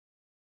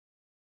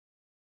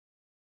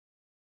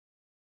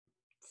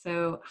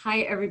So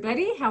hi,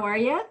 everybody. How are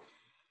you?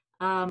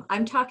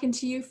 I'm talking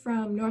to you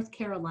from North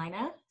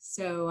Carolina.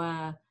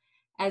 So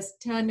as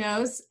Ta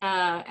knows,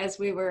 as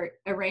we were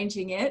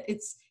arranging it,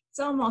 it's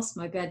almost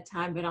my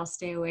bedtime, but I'll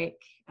stay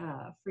awake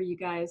for you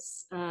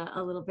guys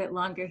a little bit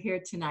longer here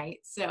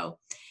tonight. So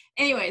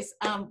anyways,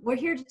 we're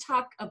here to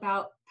talk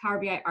about Power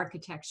BI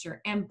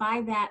architecture. And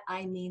by that,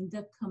 I mean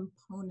the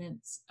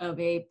components of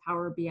a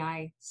Power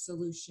BI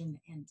solution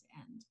end to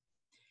end.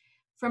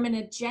 From an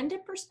agenda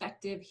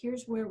perspective,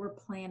 here's where we're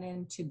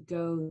planning to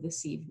go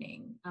this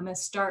evening. I'm going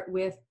to start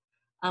with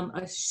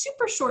a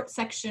super short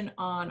section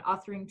on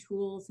authoring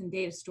tools and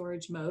data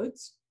storage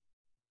modes,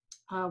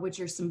 which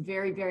are some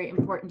very, very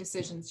important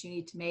decisions you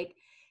need to make.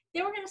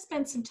 Then we're going to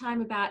spend some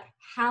time about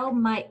how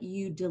might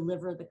you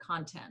deliver the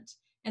content.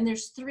 And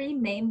there's three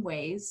main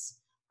ways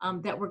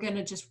that we're going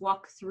to just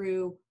walk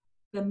through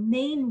the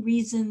main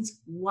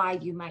reasons why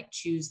you might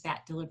choose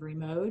that delivery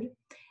mode.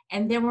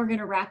 And then we're going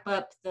to wrap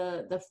up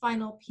the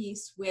final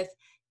piece with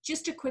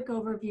just a quick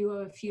overview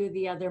of a few of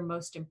the other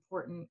most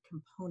important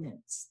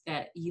components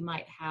that you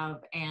might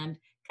have and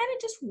kind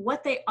of just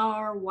what they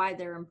are, why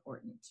they're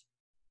important.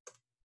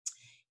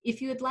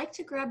 If you would like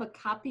to grab a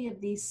copy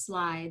of these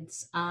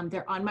slides,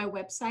 they're on my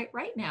website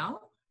right now.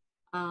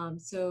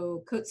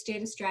 So Coates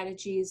Data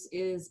Strategies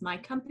is my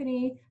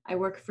company. I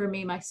work for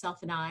me,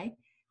 myself, and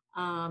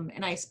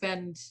I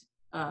spend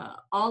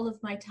all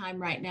of my time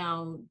right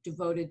now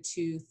devoted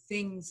to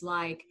things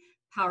like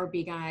Power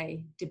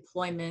BI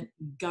deployment,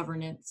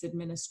 governance,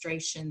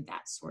 administration,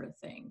 that sort of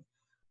thing.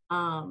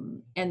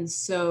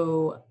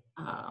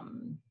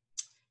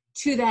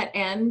 To that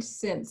end,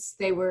 since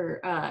they were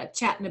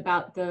chatting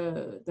about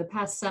the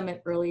past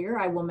summit earlier,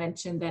 I will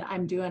mention that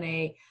I'm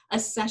doing a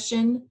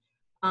session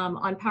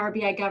on Power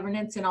BI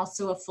governance and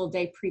also a full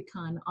day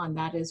pre-con on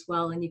that as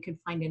well. And you can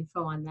find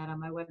info on that on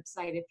my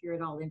website if you're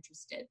at all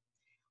interested.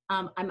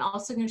 I'm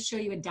also going to show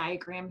you a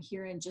diagram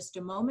here in just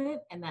a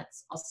moment, and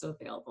that's also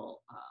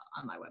available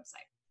on my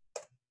website.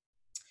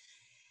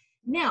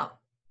 Now,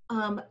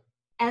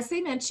 as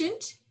they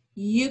mentioned,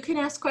 you can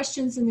ask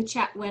questions in the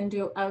chat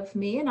window of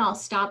me, and I'll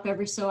stop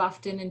every so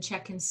often and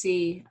check and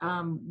see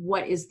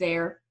what is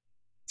there.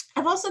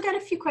 I've also got a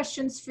few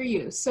questions for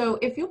you. So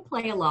if you'll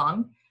play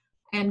along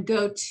and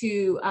go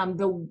to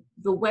the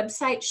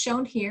website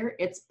shown here,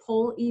 it's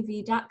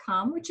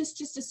pollev.com, which is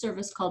just a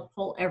service called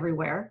Poll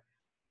Everywhere.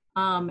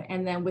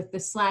 And then with the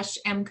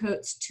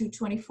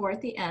 /mcoats224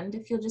 at the end,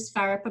 if you'll just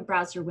fire up a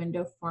browser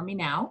window for me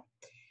now.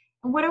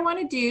 And what I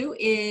want to do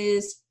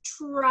is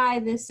try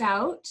this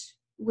out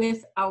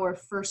with our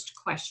first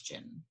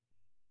question.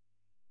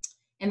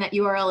 And that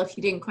URL, if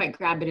you didn't quite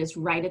grab it, is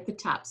right at the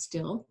top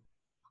still.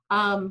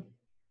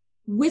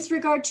 With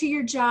regard to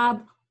your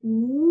job,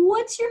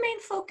 what's your main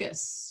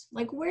focus?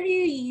 Like, where do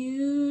you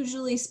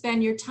usually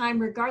spend your time,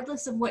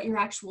 regardless of what your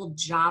actual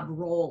job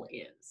role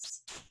is?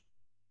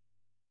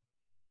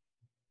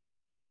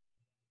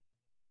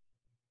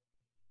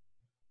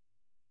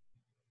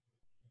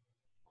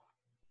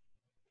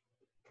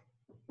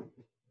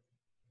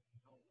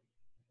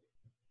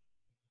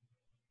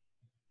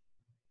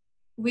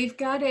 We've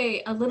got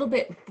a little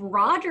bit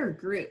broader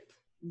group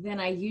than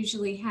I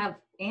usually have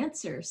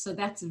answer, so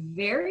that's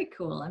very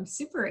cool. I'm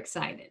super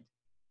excited.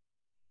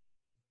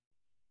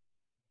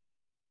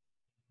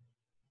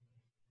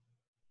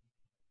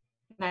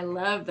 And I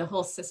love the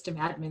whole system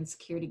admin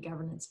security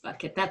governance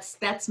bucket.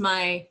 That's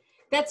my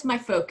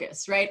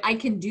focus, right? I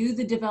can do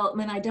the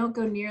development. I don't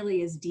go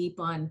nearly as deep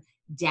on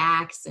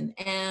DAX and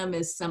M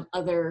as some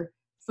other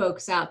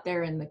folks out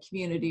there in the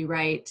community,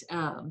 right?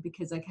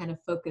 Because I kind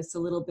of focus a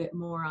little bit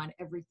more on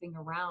everything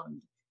around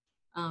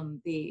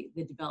the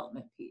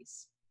development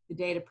piece. The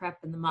data prep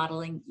and the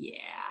modeling,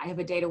 yeah, I have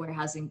a data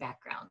warehousing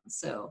background,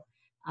 so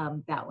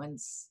that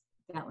one's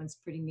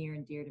pretty near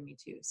and dear to me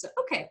too. So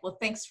okay, well,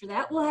 thanks for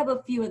that. We'll have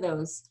a few of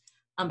those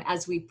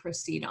as we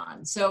proceed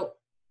on. So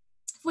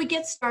if we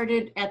get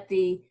started at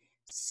the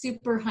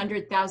super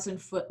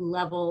 100,000-foot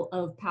level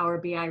of Power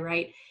BI,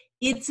 right?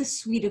 It's a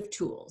suite of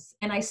tools.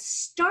 And I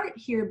start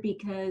here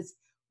because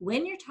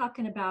when you're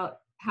talking about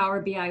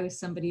Power BI with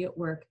somebody at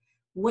work,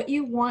 what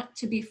you want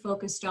to be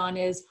focused on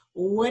is,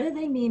 what do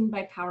they mean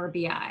by Power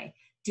BI?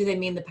 Do they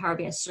mean the Power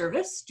BI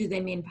service? Do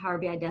they mean Power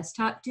BI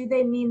desktop? Do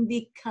they mean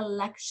the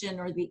collection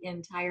or the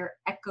entire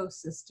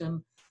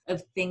ecosystem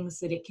of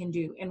things that it can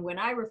do? And when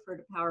I refer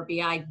to Power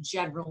BI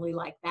generally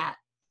like that,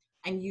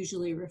 I'm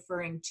usually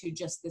referring to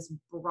just this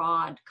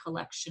broad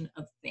collection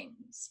of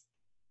things.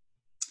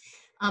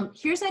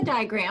 Here's a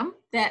diagram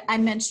that I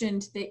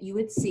mentioned that you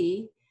would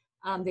see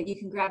that you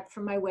can grab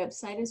from my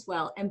website as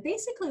well. And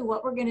basically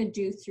what we're going to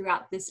do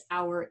throughout this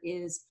hour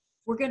is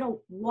we're going to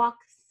walk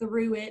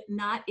through it,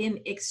 not in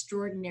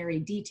extraordinary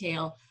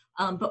detail,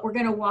 but we're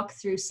going to walk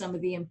through some of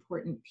the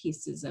important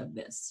pieces of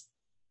this.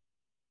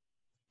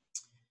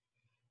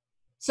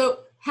 So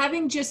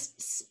having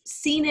just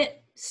seen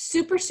it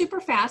super, super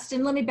fast,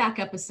 and let me back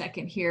up a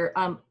second here.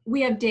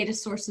 We have data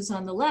sources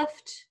on the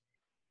left,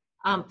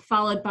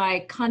 followed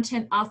by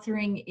content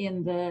authoring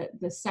in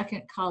the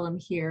second column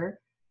here.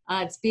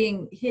 It's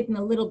being hidden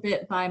a little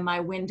bit by my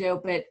window,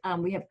 but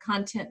we have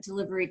content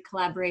delivery,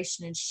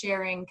 collaboration, and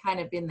sharing kind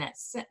of in that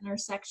center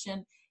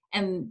section,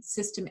 and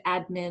system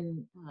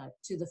admin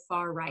to the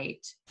far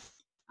right,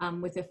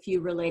 with a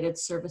few related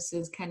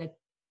services kind of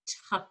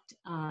tucked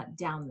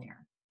down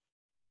there.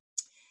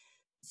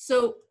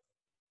 So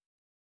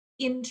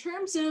in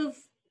terms of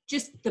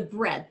just the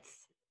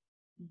breadth,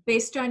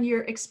 based on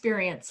your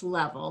experience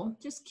level,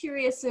 just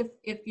curious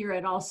if you're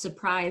at all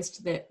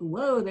surprised that,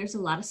 whoa, there's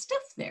a lot of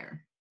stuff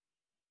there.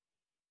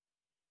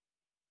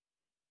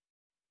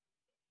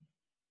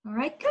 All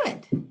right,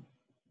 good.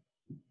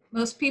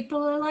 Most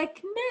people are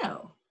like,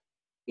 no,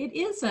 it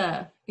is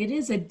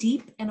a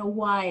deep and a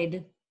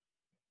wide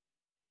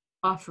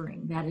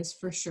offering, that is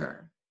for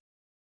sure.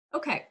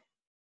 Okay,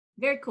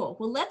 very cool.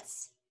 Well,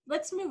 let's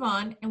move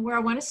on. And where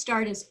I want to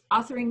start is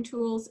authoring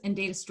tools and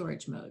data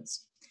storage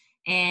modes.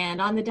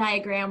 And on the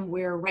diagram,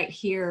 we're right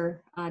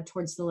here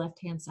towards the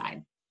left-hand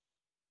side.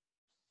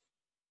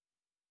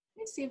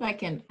 Let me see if I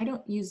can, I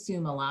don't use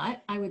Zoom a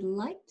lot. I would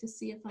like to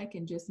see if I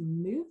can just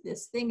move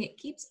this thing. It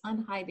keeps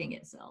unhiding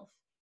itself.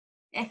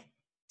 All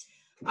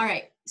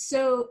right,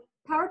 so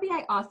Power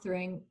BI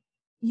authoring,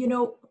 you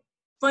know,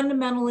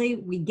 fundamentally,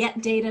 we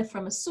get data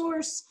from a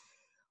source.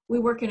 We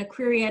work in a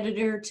query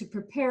editor to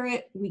prepare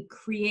it. We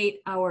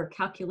create our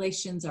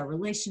calculations, our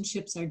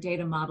relationships, our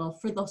data model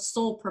for the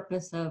sole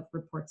purpose of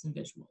reports and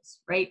visuals,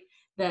 right?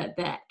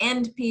 The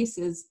end piece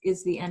is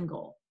the end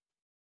goal.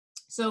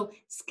 So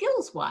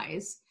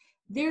skills-wise,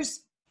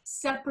 there's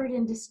separate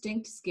and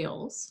distinct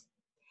skills.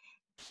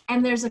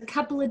 And there's a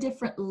couple of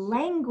different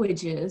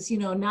languages, you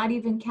know, not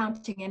even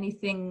counting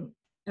anything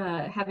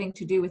having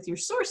to do with your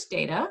source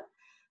data.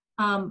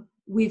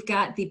 We've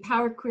got the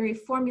Power Query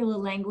formula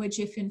language,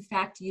 if in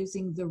fact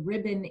using the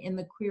ribbon in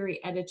the query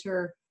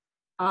editor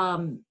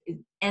it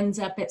ends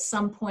up at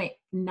some point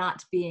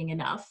not being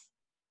enough.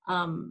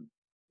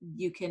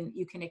 You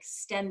can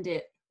extend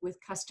it with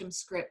custom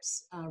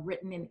scripts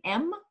written in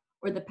M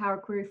or the Power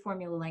Query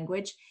formula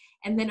language.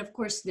 And then of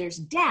course there's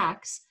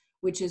DAX,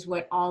 which is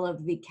what all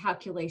of the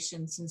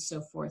calculations and so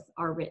forth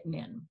are written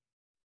in.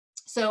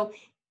 So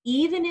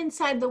even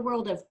inside the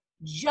world of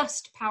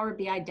just Power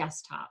BI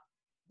Desktop,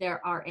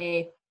 there are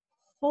a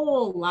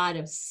whole lot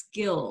of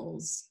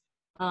skills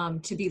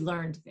to be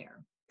learned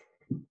there.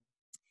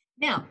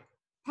 Now,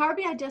 Power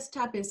BI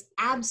Desktop is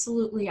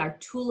absolutely our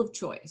tool of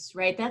choice,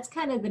 right? That's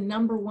kind of the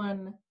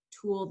 #1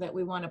 tool that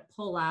we want to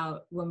pull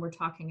out when we're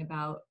talking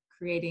about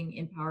creating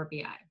in Power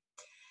BI.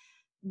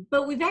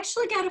 But we've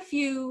actually got a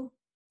few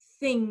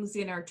things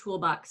in our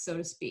toolbox, so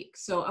to speak.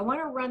 So I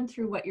want to run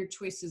through what your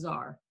choices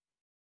are.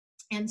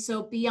 And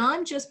so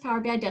beyond just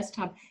Power BI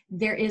Desktop,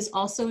 there is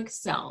also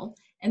Excel,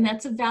 and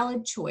that's a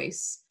valid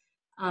choice.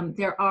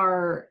 There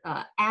are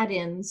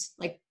add-ins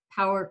like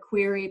Power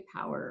Query,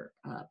 Power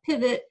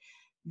Pivot,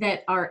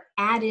 that are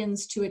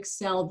add-ins to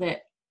Excel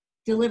that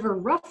deliver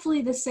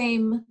roughly the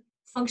same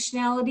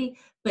functionality,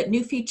 but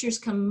new features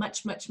come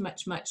much, much,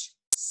 much, much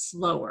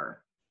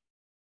slower.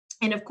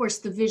 And of course,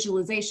 the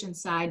visualization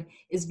side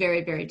is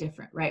very, very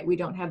different, right? We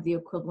don't have the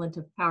equivalent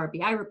of Power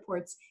BI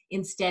reports.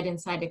 Instead,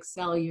 inside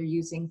Excel, you're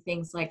using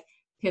things like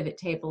pivot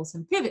tables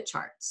and pivot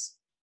charts.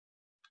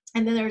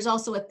 And then there's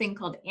also a thing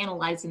called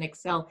Analyze in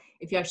Excel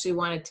if you actually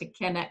wanted to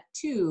connect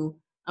to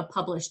a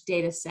published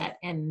data set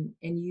and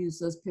use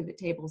those pivot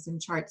tables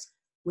and charts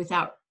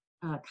without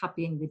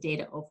copying the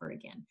data over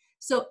again.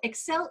 So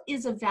Excel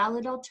is a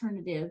valid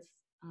alternative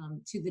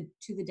to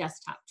the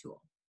desktop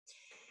tool.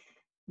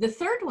 The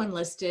third one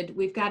listed,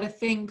 we've got a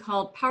thing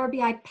called Power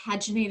BI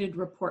Paginated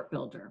Report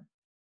Builder.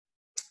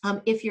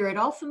 If you're at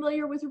all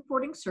familiar with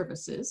reporting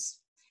services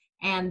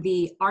and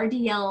the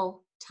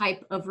RDL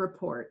type of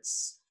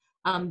reports,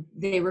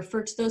 they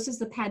refer to those as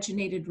the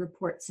paginated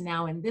reports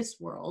now in this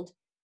world.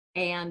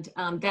 And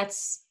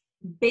that's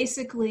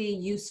basically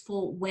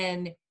useful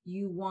when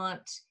you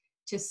want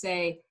to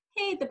say,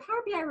 hey, the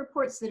Power BI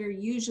reports that are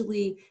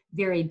usually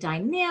very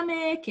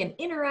dynamic and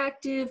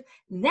interactive,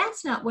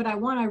 that's not what I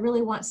want. I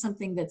really want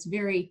something that's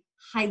very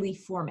highly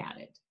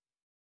formatted.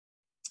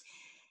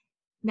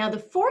 Now the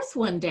fourth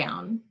one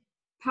down,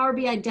 Power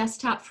BI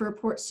Desktop for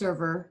Report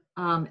Server,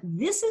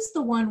 this is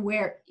the one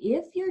where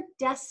if your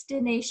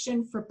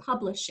destination for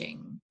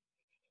publishing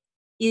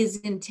is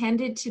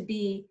intended to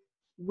be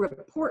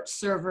report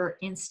server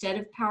instead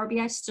of Power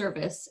BI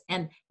service,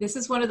 and this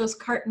is one of those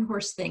cart and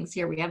horse things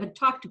here. We haven't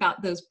talked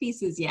about those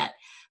pieces yet,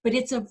 but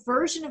it's a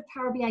version of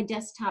Power BI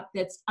Desktop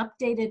that's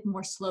updated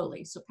more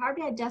slowly. So Power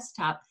BI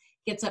Desktop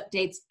gets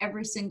updates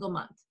every single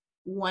month.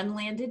 One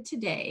landed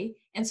today,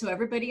 and so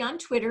everybody on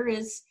Twitter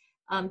is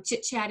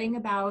chit-chatting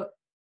about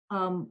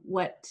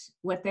what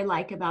they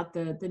like about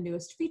the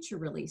newest feature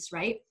release,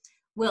 right?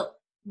 Well,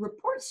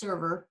 report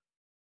server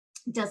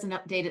doesn't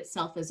update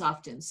itself as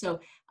often. So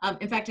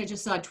in fact, I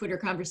just saw a Twitter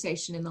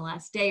conversation in the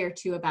last day or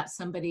two about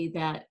somebody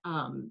that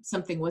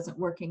something wasn't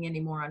working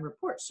anymore on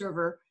report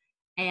server,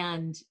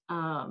 and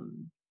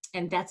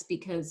that's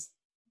because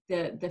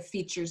the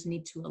features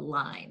need to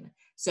align.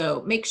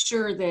 So make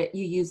sure that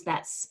you use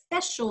that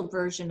special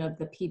version of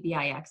the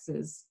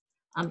PBIX's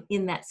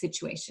in that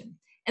situation.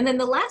 And then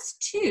the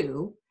last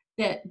two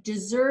that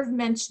deserve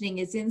mentioning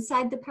is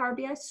inside the Power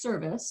BI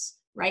service,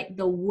 right?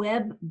 The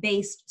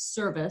web-based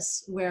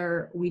service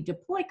where we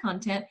deploy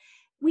content.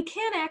 We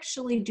can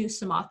actually do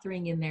some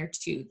authoring in there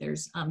too.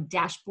 There's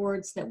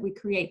dashboards that we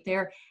create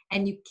there,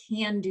 and you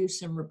can do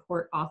some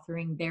report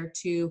authoring there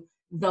too,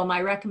 though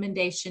my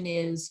recommendation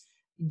is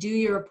do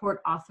your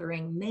report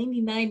authoring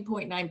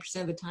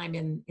 99.9% of the time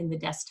in the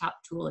desktop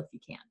tool if you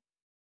can.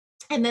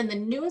 And then the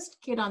newest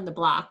kid on the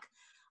block,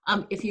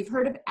 if you've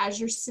heard of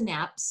Azure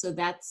Synapse, so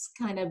that's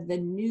kind of the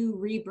new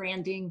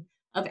rebranding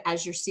of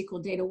Azure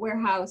SQL Data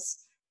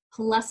Warehouse,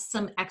 plus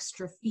some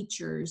extra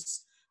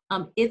features.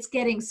 It's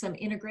getting some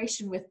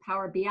integration with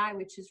Power BI,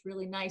 which is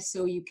really nice.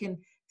 So you can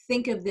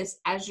think of this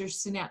Azure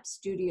Synapse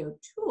Studio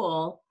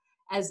tool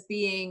as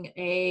being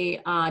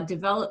a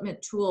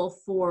development tool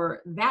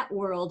for that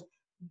world,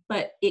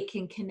 but it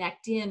can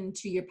connect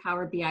into your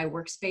Power BI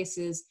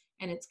workspaces,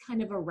 and it's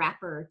kind of a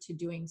wrapper to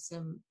doing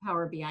some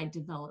Power BI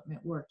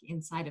development work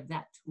inside of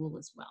that tool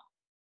as well.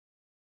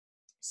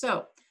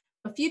 So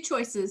a few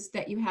choices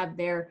that you have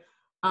there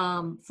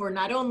for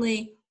not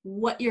only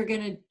what you're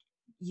going to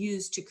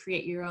use to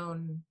create your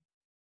own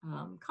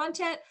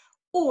content,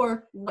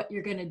 or what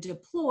you're going to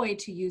deploy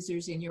to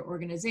users in your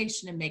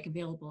organization and make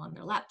available on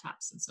their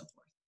laptops and so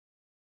forth.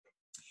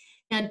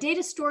 Now,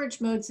 data storage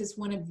modes is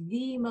one of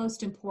the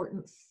most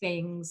important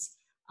things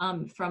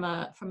from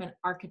an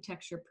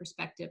architecture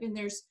perspective, and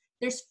there's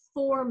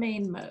four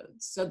main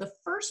modes. So the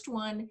first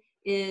one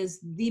is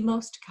the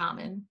most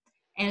common,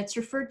 and it's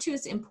referred to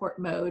as import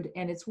mode,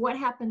 and it's what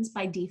happens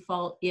by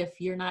default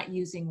if you're not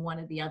using one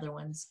of the other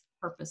ones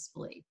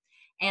purposefully.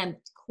 And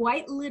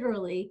quite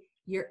literally,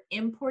 you're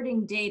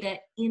importing data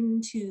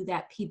into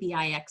that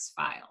PBIX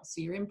file. So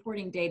you're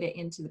importing data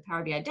into the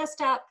Power BI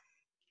desktop.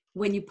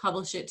 When you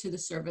publish it to the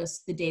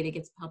service, the data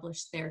gets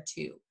published there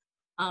too.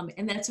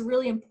 And that's a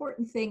really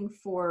important thing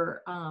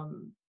for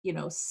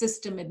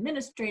system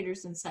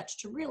administrators and such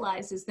to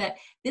realize, is that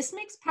this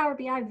makes Power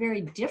BI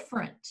very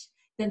different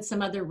than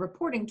some other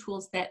reporting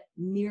tools that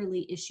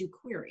merely issue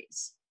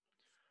queries.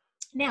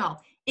 Now,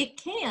 it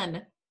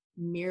can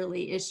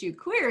merely issue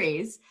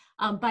queries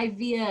by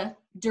via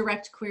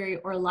direct query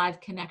or live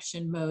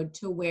connection mode,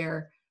 to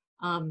where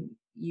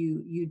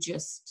you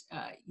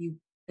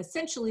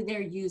essentially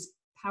there use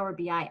Power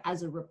BI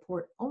as a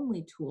report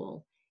only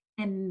tool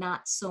and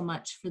not so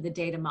much for the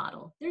data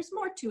model. There's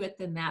more to it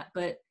than that,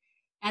 but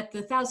at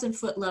the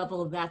 1,000-foot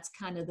level, that's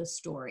kind of the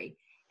story.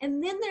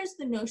 And then there's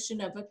the notion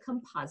of a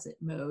composite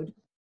mode,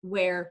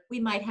 where we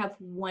might have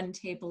one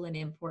table in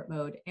import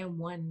mode and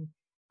one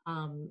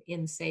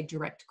in, say,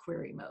 direct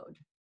query mode.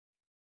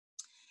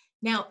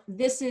 Now,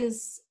 this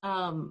is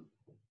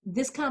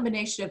this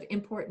combination of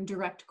import and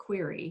direct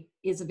query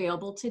is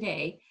available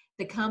today.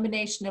 The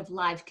combination of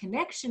live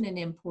connection and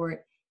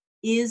import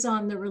is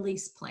on the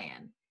release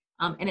plan,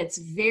 and it's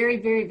very,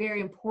 very,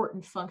 very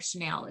important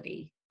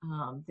functionality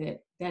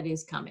that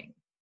is coming.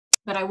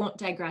 But I won't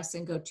digress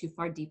and go too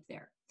far deep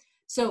there.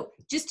 So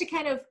just to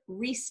kind of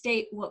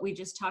restate what we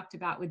just talked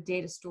about with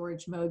data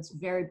storage modes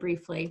very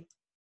briefly.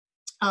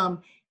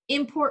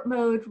 Import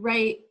mode,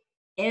 right?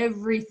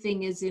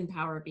 Everything is in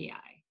Power BI,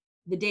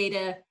 the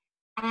data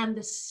and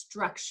the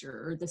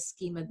structure or the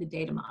schema of the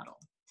data model.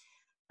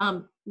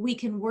 We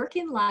can work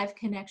in live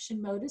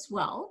connection mode as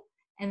well,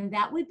 and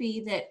that would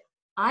be that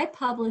I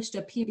published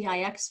a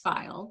PBIX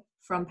file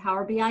from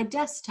Power BI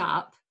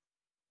desktop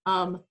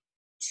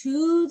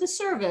to the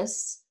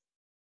service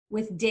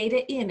with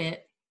data in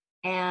it,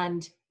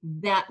 and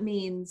that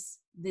means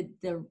that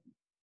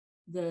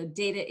the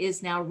data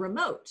is now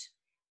remote,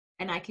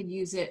 and I can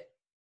use it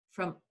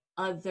from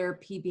other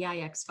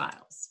PBIX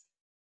files.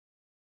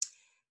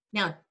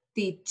 Now,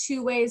 the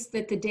two ways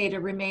that the data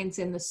remains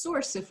in the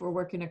source, if we're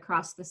working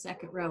across the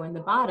second row in the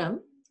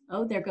bottom,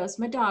 oh, there goes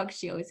my dog.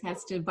 She always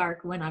has to bark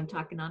when I'm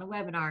talking on a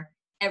webinar,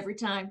 every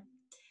time.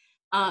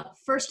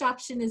 First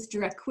option is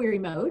direct query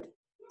mode,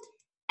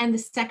 and the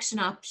section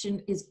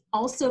option is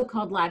also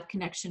called live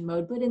connection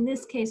mode, but in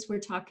this case, we're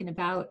talking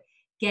about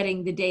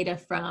getting the data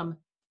from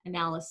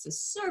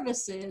analysis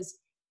services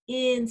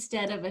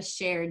instead of a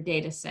shared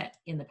data set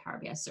in the Power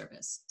BI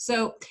service.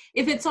 So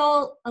if it's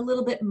all a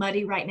little bit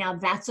muddy right now,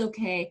 that's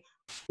okay.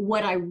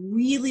 What I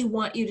really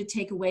want you to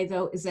take away,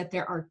 though, is that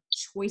there are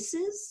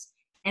choices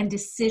and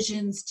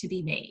decisions to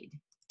be made.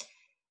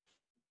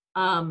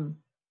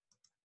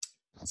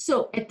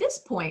 So at this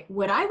point,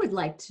 what I would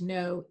like to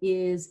know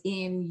is,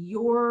 in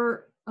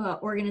your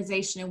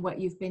organization and what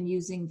you've been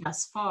using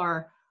thus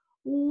far,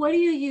 what do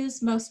you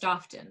use most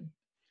often?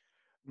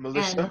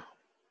 Melissa?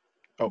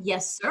 And,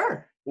 yes,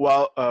 sir.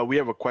 Well, we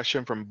have a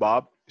question from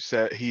Bob.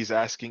 He's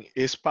asking,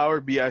 is Power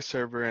BI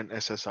Server and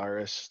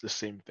SSRS the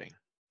same thing?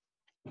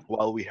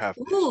 While we have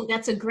this. Ooh,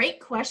 that's a great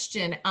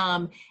question.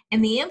 And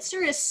the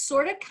answer is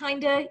sort of,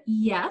 kind of,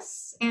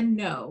 yes and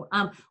no.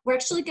 We're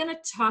actually going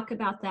to talk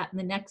about that in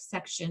the next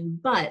section.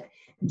 But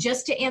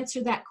just to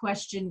answer that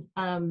question,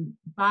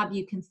 Bob,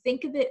 you can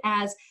think of it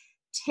as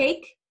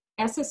take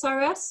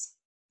SSRS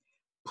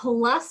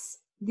plus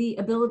the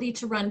ability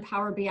to run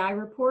Power BI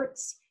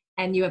reports,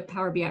 and you have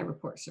Power BI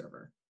Report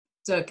Server.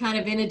 So kind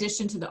of in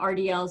addition to the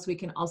RDLs, we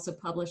can also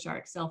publish our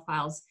Excel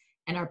files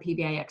and our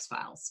PBIX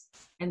files.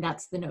 And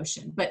that's the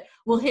notion. But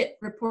we'll hit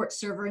Report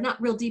Server,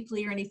 not real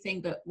deeply or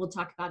anything, but we'll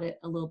talk about it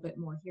a little bit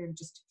more here in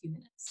just a few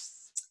minutes.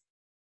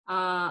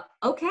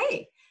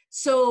 Okay,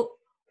 so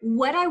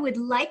what I would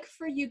like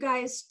for you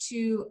guys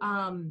to,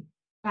 I'm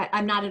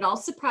not at all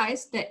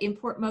surprised that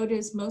import mode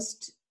is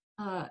most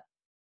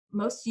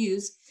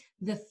used.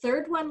 The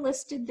third one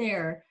listed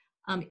there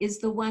is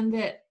the one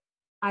that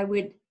I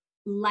would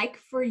like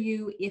for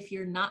you, if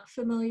you're not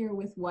familiar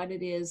with what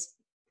it is,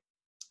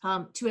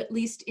 to at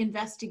least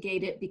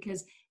investigate it,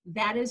 because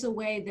that is a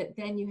way that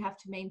then you have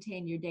to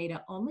maintain your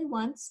data only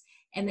once,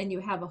 and then you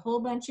have a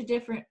whole bunch of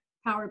different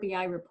Power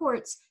BI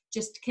reports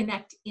just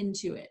connect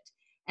into it.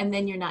 And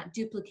then you're not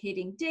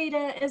duplicating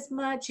data as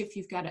much. If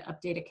you've got to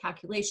update a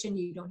calculation,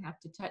 you don't have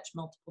to touch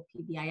multiple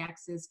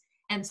PBIXs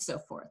and so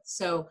forth.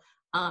 So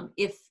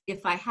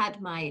if I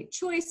had my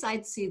choice,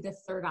 I'd see the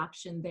third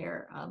option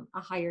there,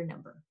 a higher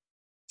number.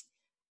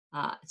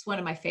 It's one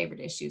of my favorite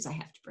issues. I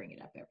have to bring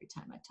it up every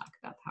time I talk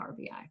about Power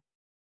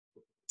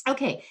BI.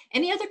 Okay,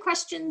 any other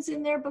questions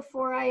in there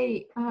before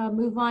I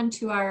move on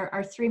to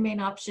our three main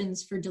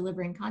options for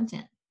delivering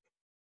content?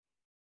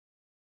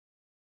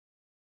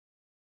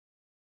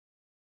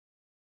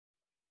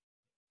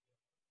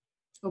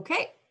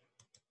 Okay,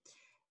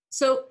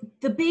 so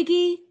the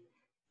biggie,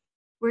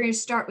 we're going to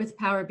start with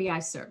Power BI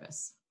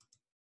service.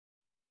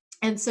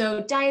 And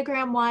so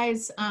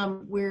diagram-wise,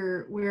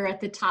 we're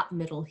at the top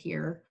middle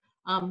here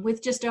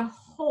with just a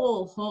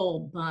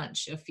whole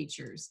bunch of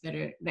features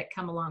that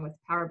come along with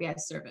Power BI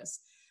service.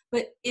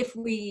 But if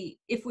we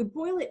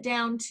boil it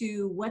down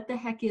to what the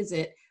heck is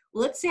it,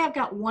 well, let's say I've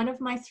got one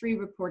of my three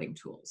reporting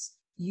tools.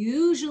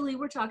 Usually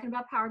we're talking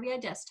about Power BI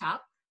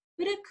Desktop,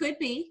 but it could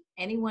be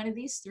any one of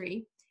these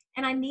three.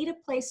 And I need a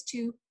place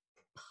to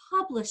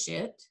publish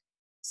it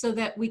so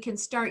that we can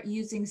start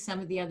using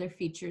some of the other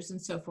features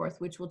and so forth,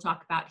 which we'll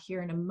talk about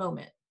here in a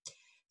moment.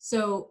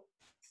 So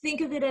think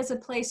of it as a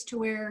place to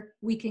where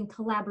we can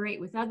collaborate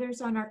with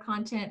others on our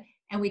content,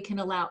 and we can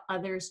allow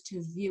others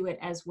to view it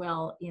as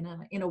well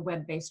in a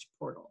web-based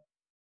portal,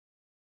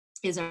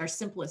 is our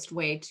simplest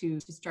way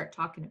to start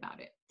talking about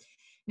it.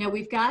 Now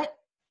we've got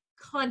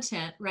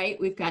content, right?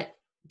 We've got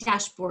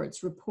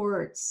dashboards,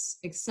 reports,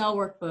 Excel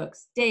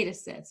workbooks, data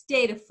sets,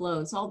 data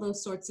flows, all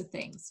those sorts of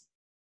things.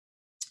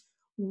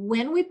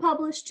 When we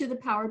publish to the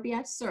Power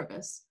BI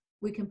service,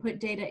 we can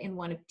put data in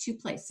one of two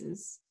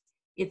places.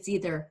 It's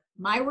either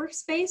my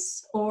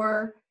workspace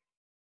or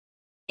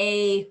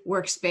a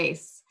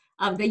workspace.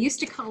 They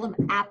used to call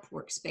them app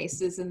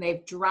workspaces, and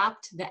they've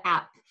dropped the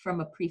app from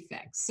a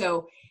prefix.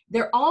 So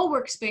they're all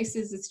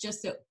workspaces. It's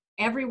just that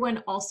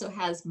everyone also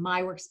has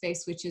my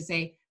workspace, which is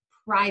a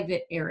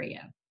private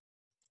area.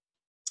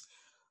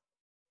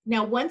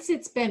 Now, once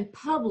it's been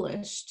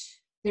published,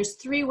 there's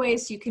three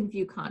ways you can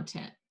view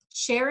content: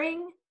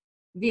 sharing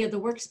via the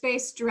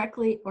workspace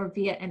directly or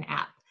via an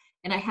app.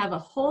 And I have a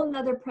whole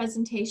nother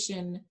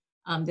presentation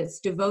that's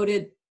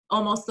devoted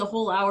almost the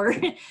whole hour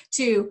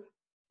to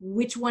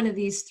which one of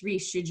these three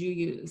should you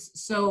use.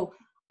 So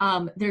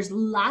there's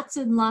lots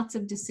and lots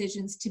of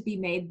decisions to be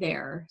made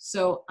there.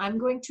 So I'm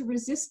going to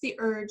resist the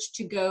urge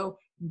to go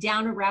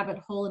down a rabbit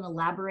hole and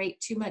elaborate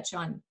too much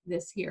on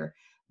this here.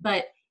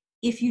 But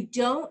if you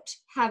don't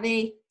have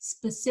a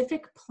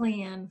specific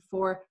plan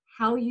for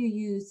how you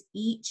use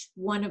each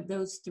one of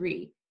those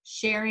three,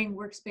 sharing,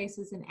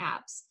 workspaces, and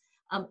apps,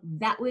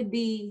 that would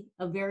be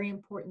a very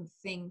important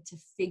thing to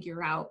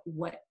figure out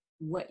what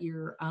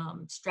your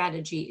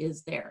strategy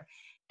is there.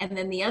 And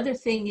then the other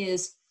thing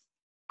is,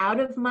 out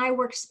of my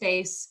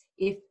workspace,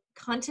 if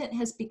content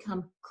has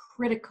become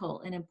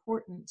critical and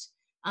important,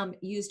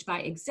 used by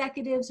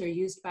executives or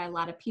used by a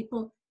lot of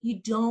people, you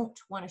don't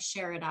want to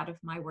share it out of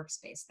my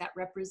workspace. That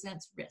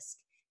represents risk.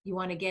 You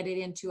want to get it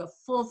into a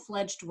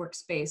full-fledged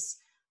workspace,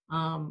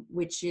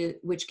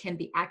 which can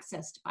be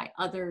accessed by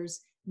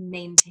others,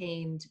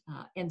 maintained,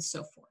 and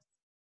so forth.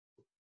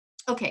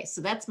 Okay,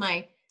 so that's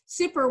my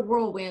super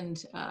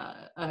whirlwind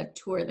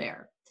tour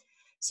there.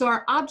 So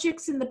our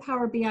objects in the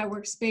Power BI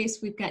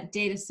workspace, we've got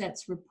data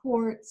sets,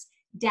 reports,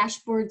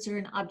 dashboards are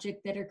an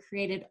object that are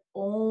created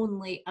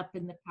only up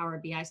in the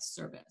Power BI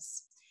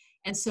service.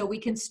 And so we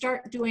can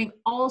start doing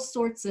all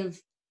sorts of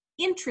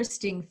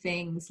interesting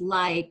things,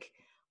 like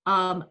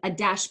a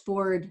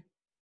dashboard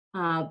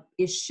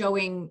is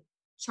showing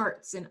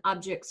charts and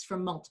objects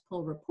from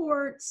multiple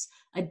reports,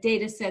 a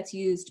data set's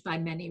used by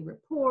many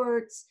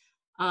reports.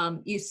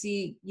 You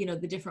see,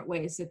 the different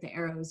ways that the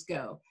arrows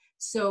go.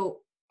 So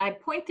I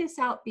point this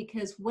out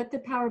because what the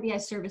Power BI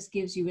service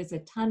gives you is a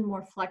ton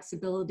more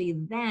flexibility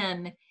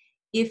than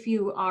if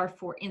you are,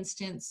 for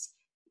instance,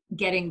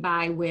 getting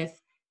by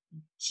with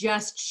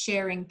just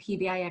sharing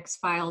PBIX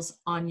files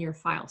on your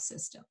file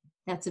system.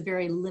 That's a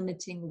very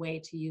limiting way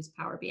to use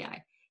Power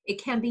BI.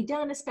 It can be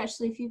done,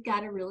 especially if you've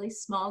got a really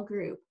small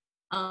group,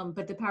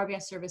 but the Power BI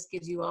service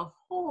gives you a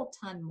whole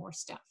ton more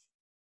stuff.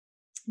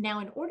 Now,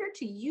 in order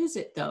to use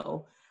it,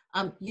 though,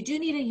 You do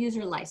need a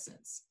user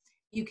license.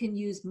 You can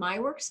use My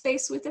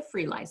Workspace with a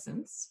free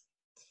license.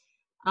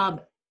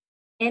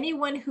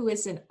 Anyone who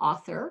is an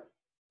author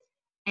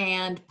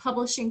and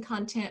publishing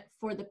content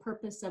for the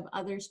purpose of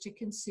others to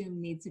consume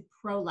needs a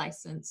pro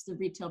license. The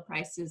retail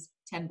price is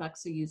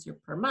 $10 a user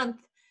per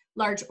month.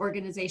 Large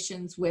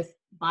organizations with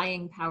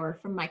buying power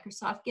from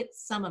Microsoft get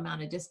some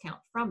amount of discount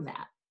from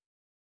that.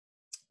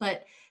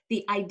 But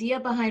the idea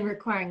behind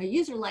requiring a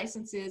user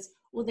license is,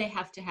 well, they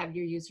have to have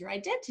your user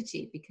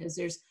identity because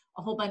there's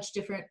a whole bunch of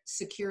different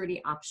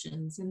security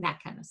options and that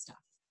kind of stuff.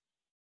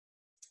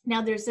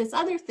 Now there's this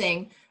other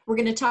thing. We're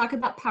going to talk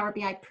about Power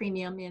BI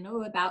Premium in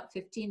about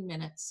 15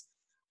 minutes.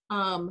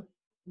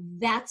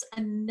 That's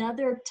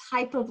another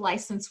type of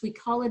license. We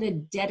call it a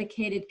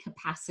dedicated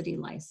capacity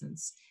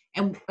license.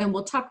 And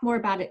we'll talk more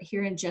about it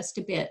here in just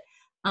a bit.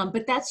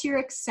 But that's your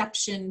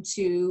exception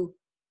to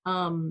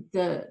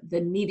the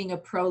needing a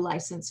pro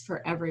license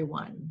for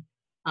everyone.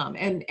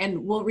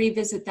 And we'll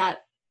revisit that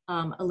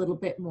a little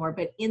bit more.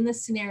 But in the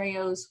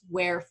scenarios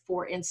where,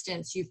 for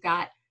instance, you've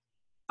got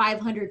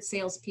 500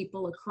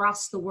 salespeople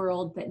across the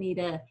world that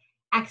need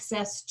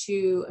access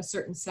to a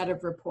certain set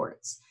of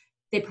reports,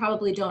 they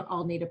probably don't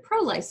all need a pro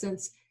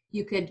license.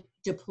 You could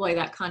deploy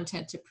that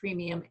content to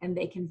premium and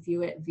they can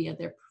view it via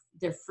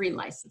their free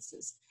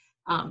licenses.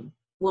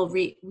 We'll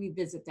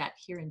revisit that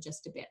here in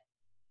just a bit.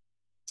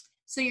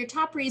 So your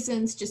top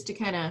reasons, just to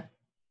kind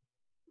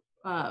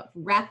of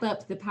wrap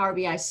up the Power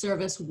BI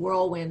service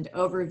whirlwind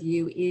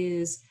overview,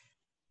 is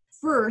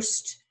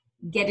first,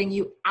 getting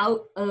you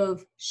out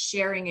of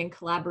sharing and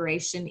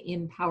collaboration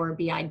in Power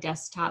BI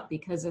desktop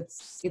because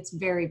it's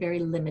very, very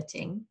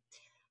limiting.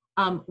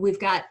 We've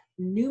got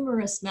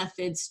numerous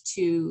methods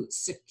to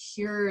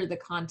secure the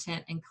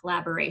content and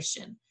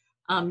collaboration.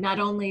 Not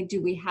only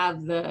do we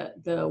have the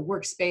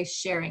workspace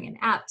sharing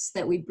and apps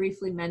that we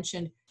briefly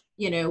mentioned,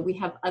 we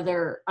have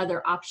other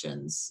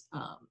options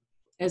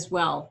as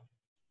well.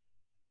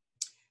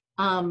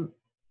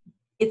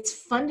 It's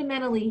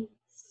fundamentally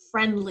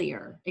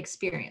friendlier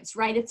experience,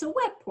 right? It's a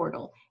web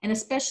portal, and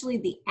especially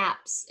the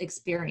apps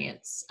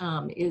experience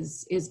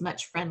is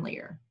much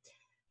friendlier.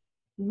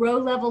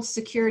 Row-level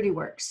security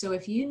works. So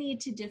if you need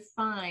to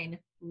define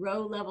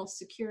row-level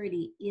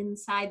security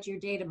inside your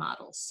data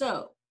model,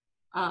 so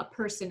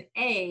person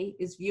A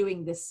is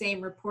viewing the same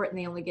report and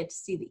they only get to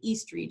see the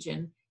East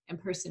region, and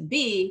person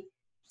B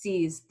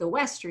sees the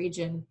West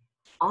region,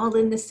 all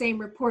in the same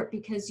report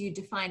because you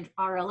defined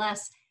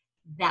RLS.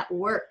 That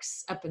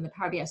works up in the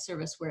Power BI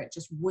service where it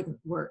just wouldn't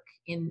work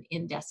in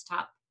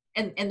desktop.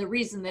 And the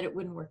reason that it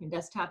wouldn't work in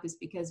desktop is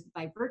because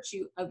by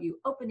virtue of you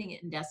opening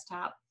it in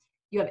desktop,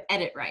 you have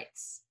edit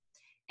rights.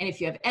 And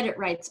if you have edit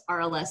rights,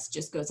 RLS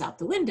just goes out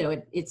the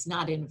window. It's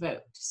not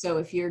invoked. So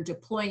if you're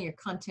deploying your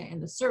content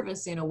in the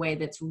service in a way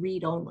that's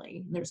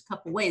read-only, there's a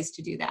couple ways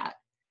to do that,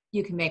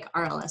 you can make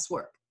RLS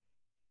work.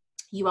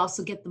 You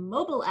also get the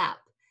mobile app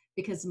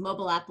because the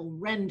mobile app will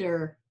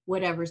render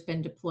whatever's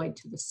been deployed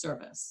to the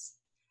service.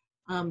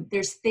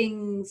 There's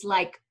things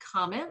like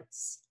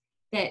comments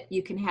that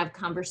you can have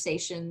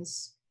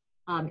conversations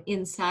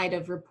inside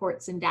of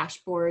reports and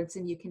dashboards,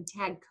 and you can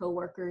tag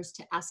coworkers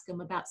to ask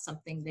them about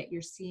something that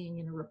you're seeing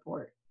in a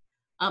report.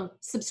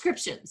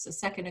 Subscriptions, a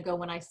second ago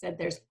when I said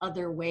there's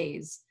other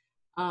ways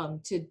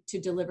to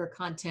deliver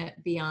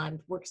content beyond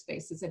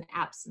workspaces and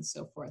apps and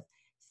so forth.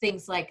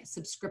 Things like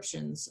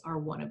subscriptions are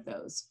one of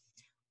those.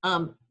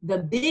 The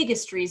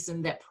biggest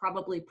reason that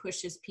probably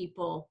pushes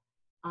people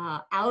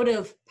out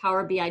of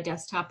Power BI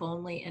desktop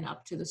only and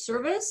up to the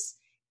service,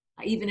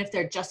 even if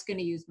they're just going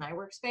to use My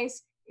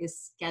Workspace, is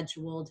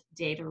scheduled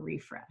data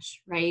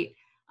refresh, right?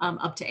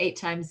 Up to 8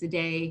 times a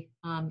day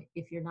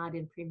if you're not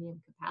in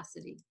premium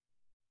capacity.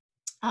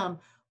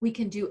 We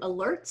can do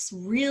alerts,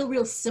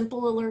 real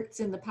simple alerts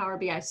in the Power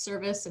BI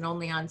service and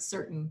only on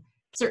certain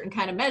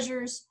kind of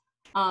measures,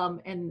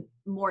 and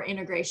more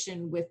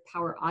integration with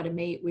Power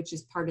Automate, which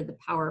is part of the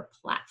Power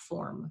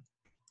Platform.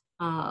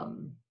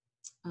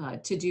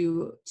 To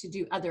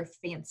do other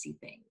fancy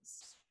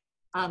things.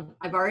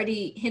 I've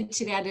already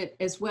hinted at it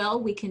as well.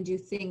 We can do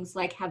things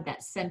like have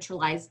that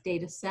centralized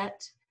data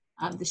set,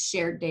 the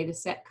shared data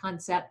set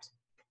concept.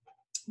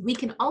 We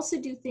can also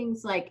do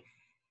things like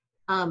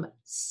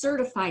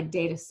certified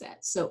data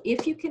sets. So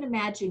if you can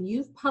imagine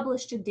you've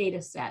published a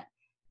data set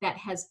that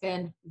has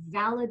been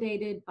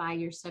validated by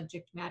your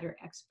subject matter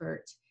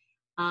expert,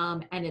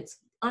 and it's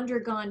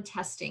undergone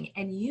testing,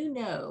 and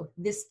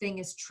this thing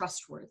is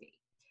trustworthy.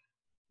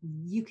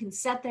 You can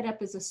set that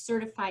up as a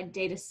certified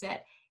data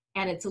set,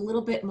 and it's a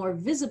little bit more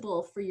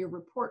visible for your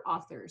report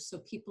authors. So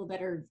people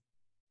that are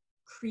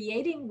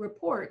creating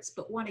reports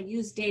but want to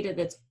use data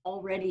that's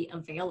already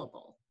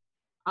available.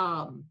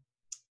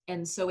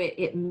 And so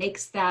it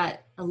makes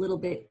that a little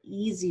bit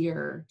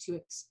easier to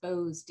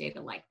expose data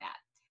like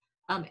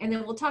that. And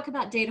then we'll talk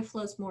about data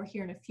flows more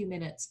here in a few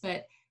minutes,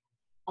 but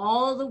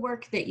all the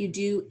work that you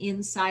do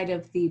inside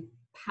of the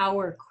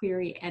Power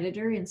Query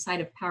Editor, inside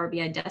of Power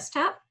BI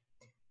Desktop,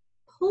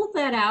 pull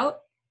that out,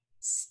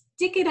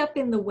 stick it up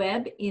in the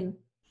web in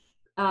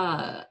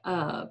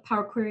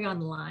Power Query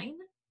Online,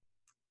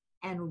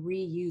 and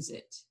reuse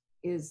it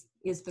is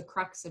the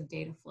crux of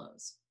data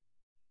flows.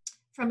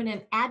 From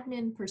an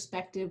admin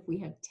perspective, we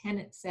have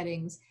tenant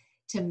settings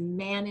to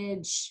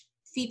manage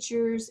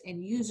features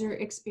and user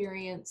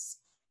experience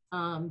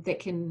that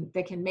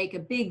can make a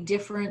big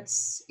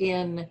difference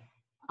in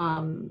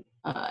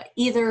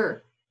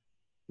either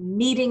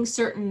meeting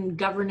certain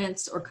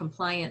governance or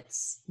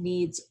compliance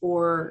needs,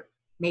 or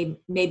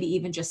maybe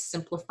even just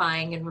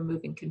simplifying and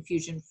removing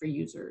confusion for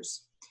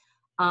users.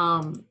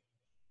 And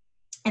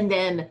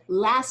then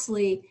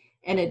lastly,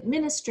 an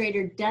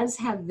administrator does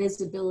have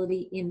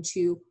visibility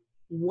into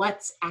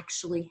what's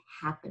actually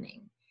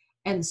happening.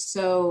 And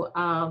so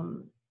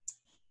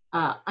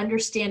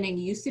understanding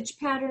usage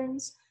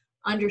patterns,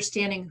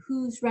 understanding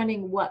who's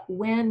running what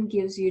when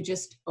gives you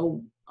just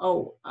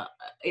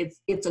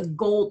it's a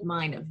gold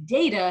mine of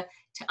data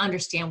to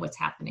understand what's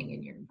happening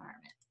in your environment.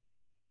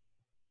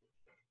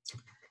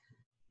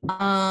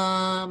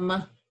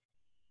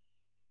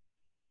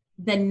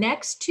 The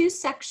next two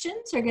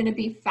sections are going to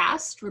be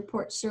fast,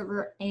 report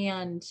server,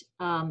 and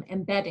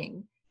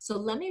embedding. So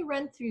let me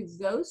run through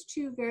those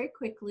two very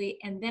quickly,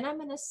 and then I'm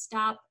going to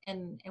stop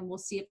and we'll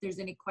see if there's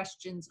any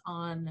questions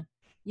on,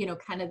 you know,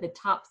 kind of the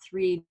top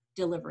three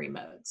delivery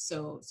modes.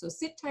 So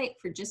sit tight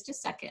for just a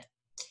second.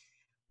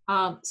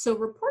 So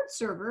report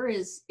server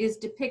is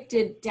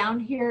depicted down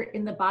here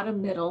in the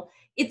bottom middle.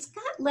 It's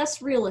got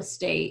less real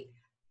estate.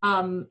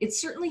 It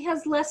certainly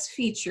has less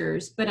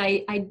features, but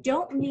I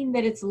don't mean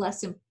that it's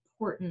less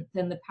important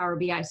than the Power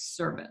BI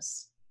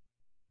service.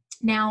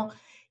 Now,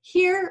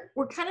 here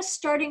we're kind of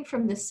starting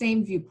from the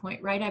same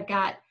viewpoint, right? I've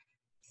got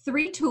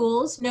three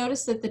tools.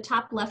 Notice that the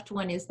top left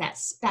one is that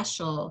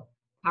special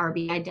Power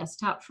BI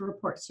desktop for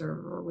report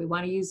server. We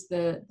want to use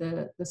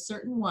the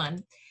certain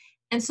one.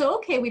 And so,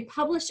 okay, we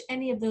publish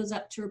any of those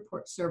up to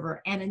report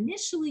server. And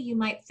initially you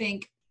might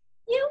think,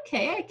 yeah,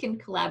 okay, I can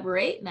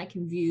collaborate and I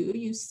can view.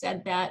 You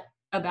said that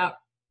about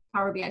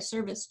Power BI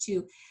service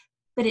too,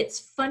 but it's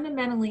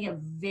fundamentally a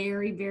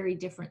very, very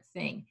different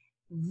thing.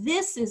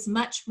 This is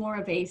much more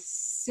of a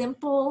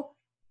simple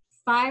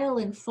file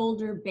and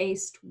folder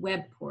based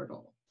web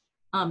portal.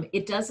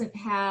 It doesn't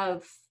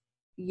have,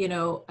 you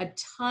know, a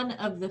ton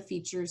of the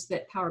features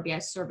that Power BI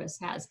service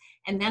has.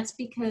 And that's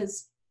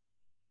because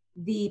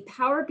the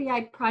Power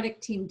BI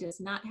product team does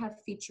not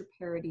have feature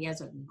parity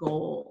as a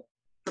goal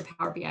for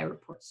Power BI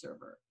report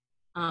server.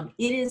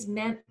 It is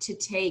meant to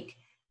take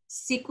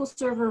SQL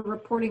Server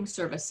reporting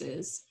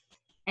services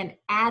and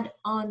add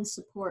on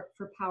support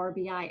for Power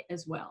BI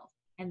as well.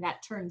 And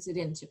that turns it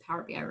into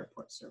Power BI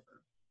report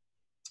server.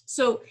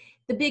 So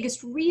the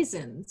biggest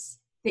reasons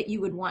that you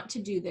would want to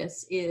do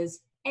this is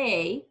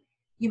A,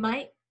 you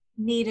might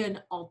need an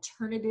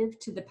alternative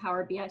to the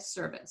Power BI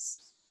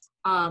service.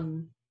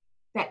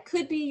 That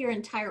could be your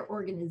entire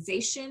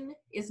organization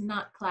is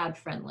not cloud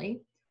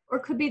friendly, or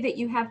it could be that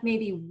you have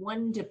maybe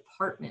one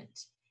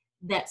department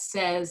that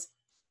says,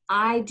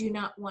 I do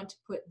not want to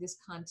put this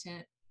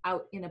content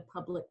out in a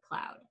public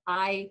cloud.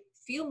 I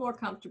feel more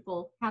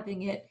comfortable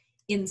having it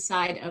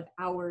inside of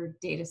our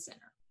data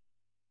center.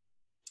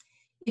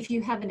 If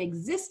you have an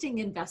existing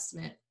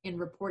investment in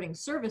reporting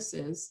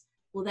services,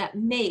 well, that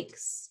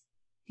makes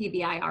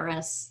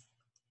PBIRS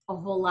a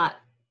whole lot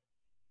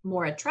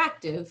more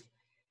attractive.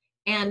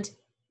 And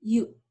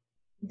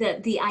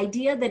the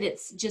idea that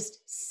it's just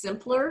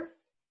simpler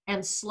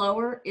and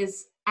slower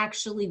is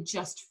actually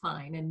just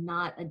fine and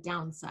not a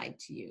downside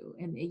to you.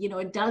 And, you know,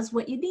 it does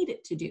what you need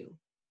it to do.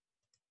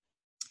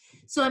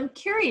 So I'm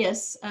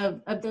curious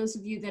of those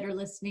of you that are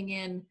listening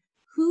in,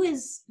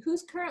 who's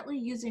currently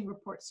using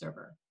report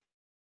server?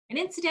 And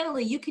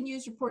incidentally, you can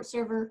use report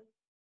server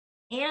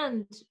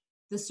and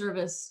the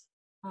service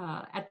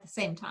at the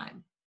same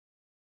time.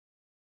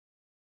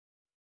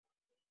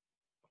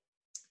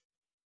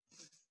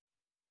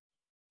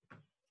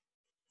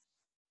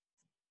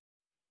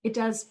 It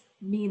does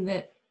mean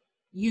that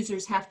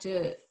users have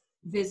to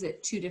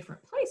visit two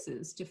different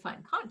places to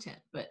find content,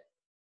 but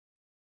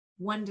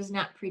one does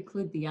not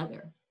preclude the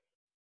other.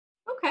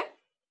 Okay,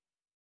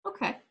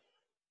 okay,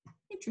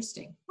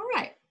 interesting. All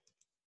right.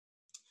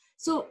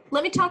 So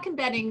let me talk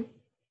embedding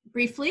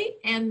briefly,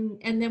 and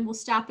then we'll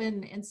stop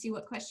and see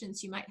what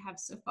questions you might have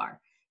so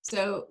far.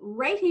 So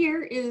right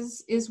here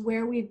is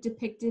where we've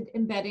depicted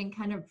embedding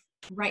kind of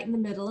right in the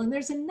middle, and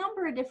there's a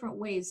number of different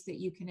ways that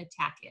you can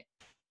attack it.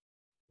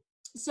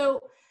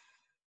 So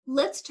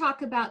let's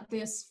talk about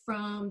this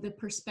from the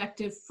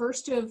perspective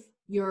first of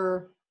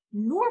your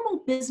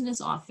normal business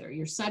author,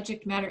 your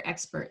subject matter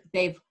expert.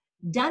 They've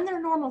done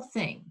their normal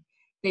thing.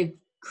 They've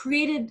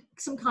created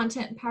some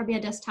content in Power BI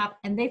Desktop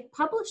and they've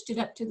published it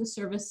up to the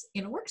service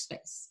in a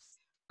workspace.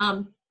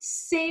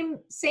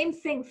 Same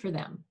thing for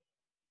them.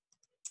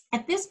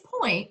 At this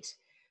point,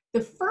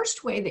 the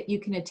first way that you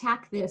can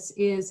attack this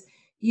is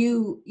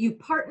you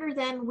partner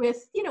then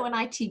with, you know, an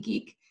IT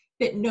geek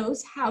that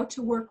knows how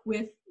to work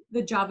with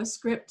the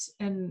JavaScript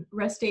and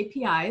REST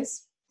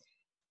APIs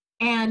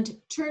and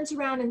turns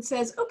around and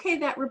says, okay,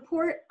 that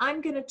report, I'm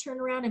going to turn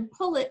around and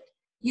pull it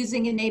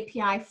using an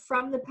API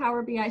from the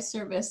Power BI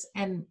service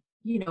and,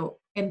 you know,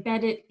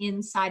 embed it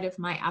inside of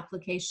my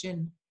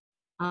application,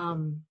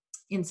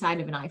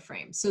 inside of an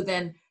iframe. So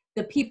then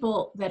the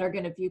people that are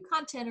going to view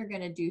content are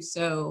going to do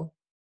so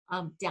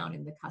down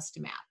in the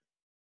custom app.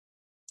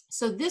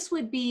 So this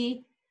would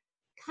be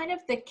kind of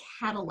the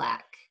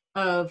Cadillac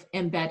of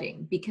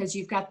embedding, because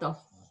you've got the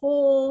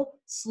whole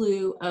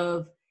slew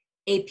of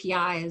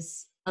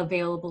APIs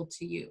available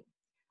to you.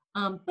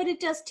 But it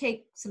does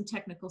take some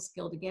technical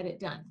skill to get it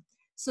done.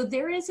 So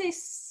there is a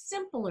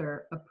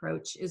simpler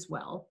approach as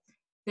well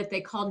that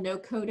they call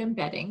no-code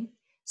embedding.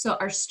 So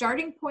our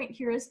starting point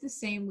here is the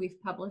same. We've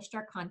published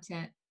our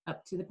content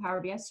up to the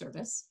Power BI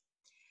service.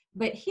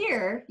 But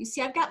here, you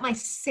see I've got my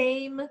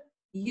same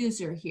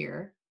user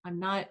here. I'm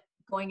not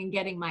going and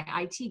getting my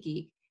IT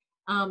geek.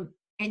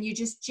 And you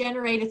just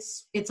generate,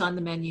 it's on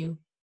the menu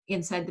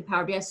inside the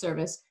Power BI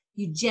service.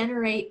 You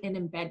generate an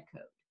embed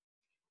code.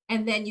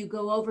 And then you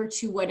go over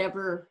to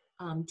whatever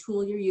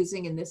tool you're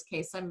using. In this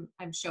case, I'm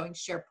showing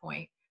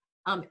SharePoint.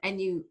 And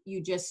you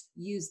just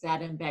use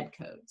that embed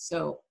code.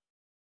 So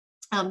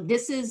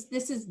this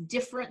is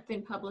different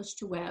than publish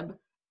to web,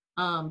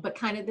 but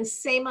kind of the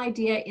same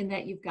idea in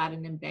that you've got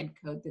an embed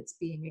code that's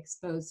being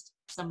exposed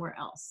somewhere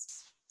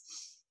else.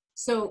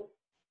 So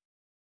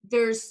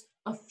there's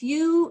a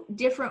few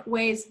different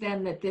ways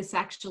then that this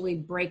actually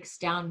breaks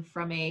down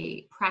from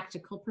a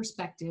practical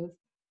perspective.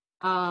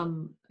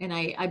 And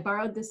I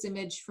borrowed this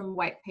image from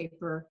white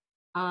paper.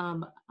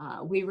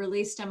 We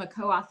released, I'm a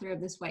co-author of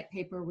this white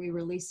paper. We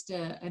released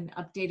an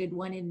updated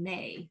one in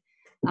May.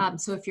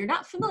 So if you're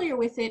not familiar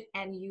with it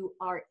and you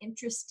are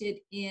interested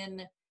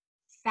in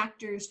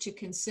factors to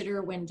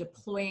consider when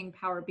deploying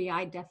Power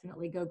BI,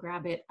 definitely go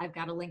grab it. I've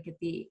got a link at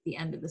the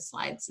end of the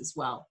slides as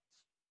well.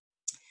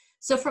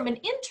 So from an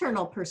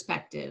internal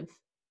perspective,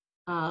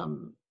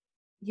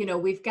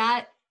 we've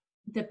got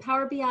the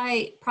Power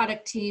BI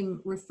product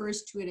team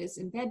refers to it as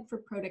embed for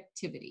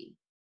productivity.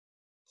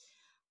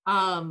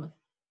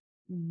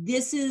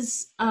 This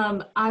is,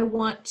 I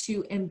want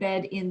to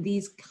embed in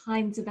these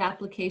kinds of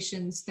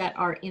applications that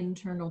are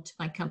internal to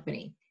my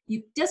company.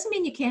 Doesn't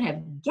mean you can't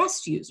have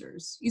guest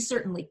users. You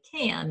certainly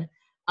can,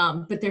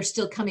 but they're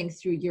still coming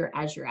through your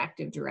Azure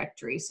Active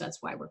Directory. So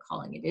that's why we're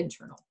calling it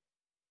internal.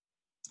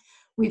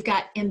 We've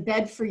got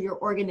embed for your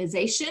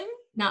organization,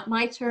 not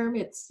my term.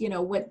 It's,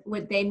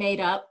 what they made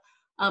up.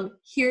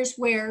 Here's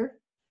where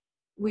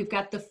we've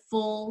got the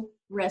full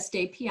REST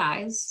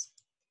APIs.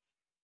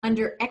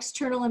 Under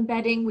external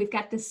embedding, we've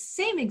got the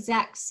same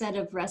exact set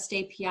of REST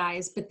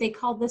APIs, but they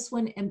call this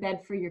one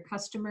embed for your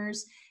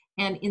customers.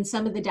 And in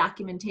some of the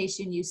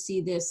documentation, you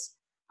see this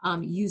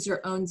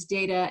user owns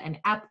data and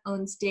app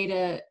owns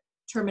data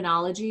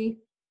terminology.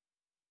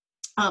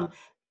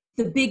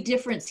 The big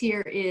difference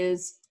here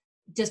is,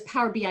 does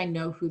Power BI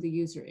know who the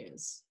user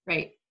is,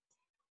 right?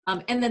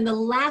 And then the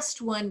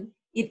last one,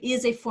 it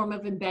is a form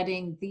of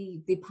embedding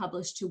the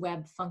publish to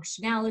web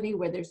functionality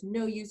where there's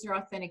no user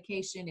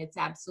authentication. It's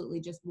absolutely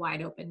just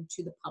wide open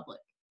to the public.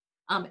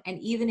 And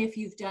even if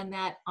you've done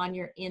that on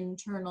your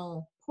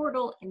internal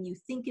portal and you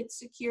think it's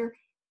secure,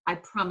 I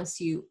promise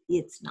you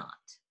it's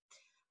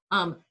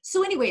not.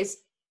 So anyways,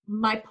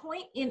 my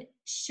point in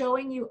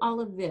showing you all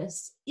of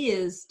this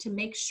is to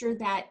make sure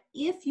that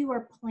if you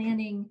are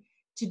planning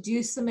to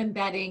do some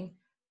embedding,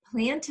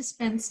 plan to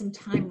spend some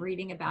time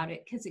reading about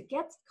it, because it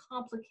gets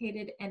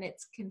complicated and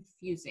it's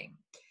confusing.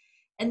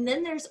 And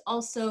then there's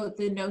also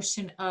the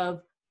notion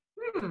of,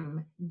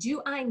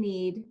 do I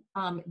need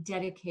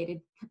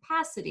dedicated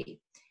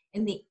capacity?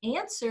 And the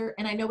answer,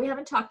 and I know we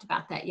haven't talked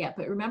about that yet,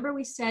 but remember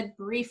we said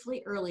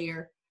briefly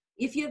earlier,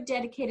 if you have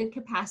dedicated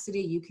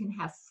capacity, you can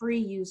have free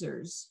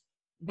users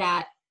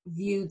that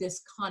view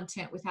this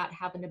content without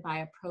having to buy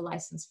a pro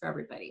license for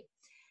everybody.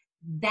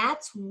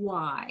 That's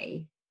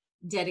why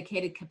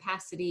dedicated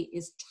capacity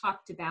is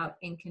talked about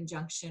in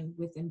conjunction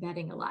with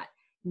embedding a lot.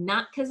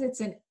 Not because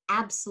it's an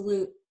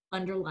absolute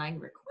underlying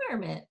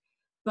requirement,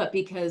 but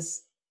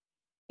because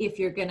if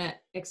you're going to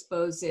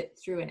expose it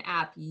through an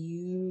app,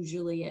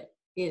 usually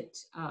it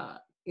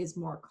is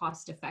more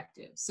cost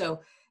effective.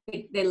 So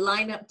they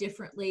line up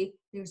differently.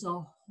 There's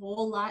a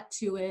whole lot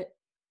to it.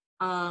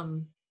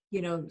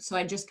 So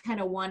I just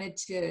kind of wanted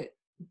to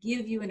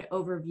give you an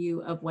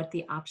overview of what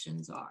the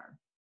options are.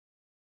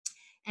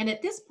 And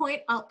at this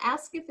point, I'll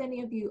ask if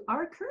any of you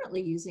are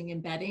currently using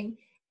embedding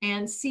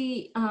and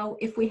see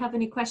if we have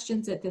any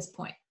questions at this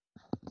point.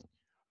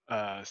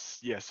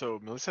 Yeah, so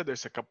Melissa,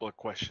 there's a couple of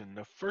questions.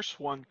 The first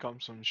one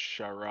comes from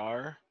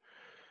Sharar.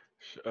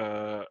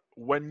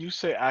 When you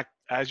say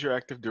Azure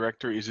Active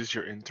Directory, is this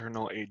your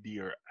internal AD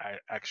or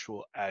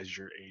actual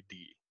Azure AD?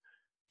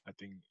 I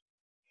think.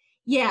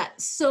 Yeah,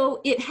 so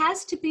it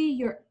has to be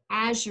your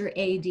Azure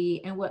AD.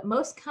 And what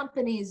most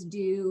companies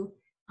do,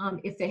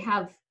 if they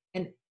have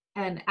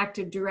an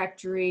Active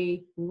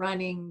Directory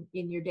running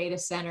in your data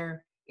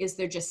center, is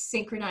they're just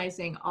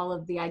synchronizing all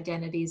of the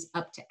identities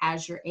up to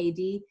Azure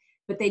AD.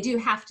 But they do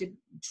have to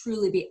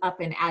truly be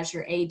up in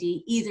Azure AD,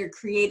 either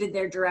created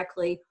there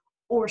directly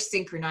or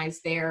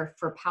synchronized there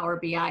for Power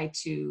BI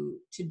to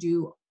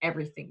do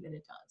everything that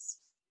it does.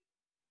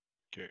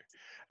 Okay.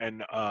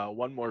 And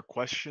one more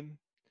question.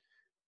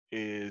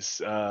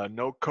 is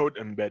no code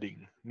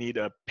embedding. Need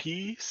a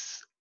P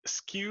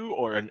SKU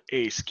or an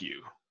A SKU?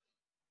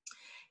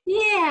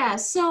 Yeah,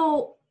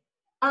 so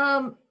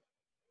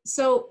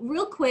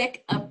real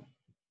quick, tell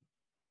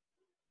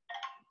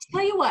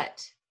you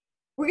what,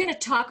 we're going to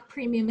talk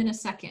premium in a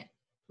second.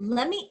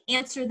 Let me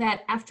answer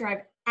that after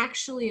I've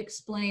actually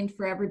explained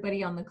for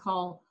everybody on the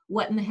call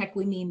what in the heck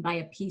we mean by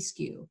a P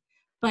SKU.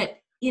 But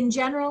in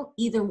general,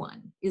 either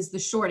one is the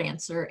short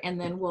answer, and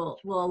then we'll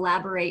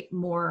elaborate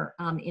more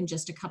in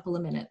just a couple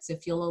of minutes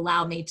if you'll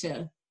allow me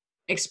to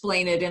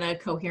explain it in a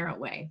coherent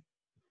way.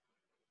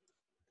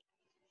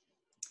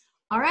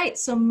 All right,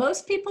 so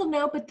most people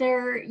know, but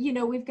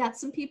we've got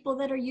some people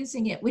that are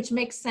using it, which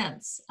makes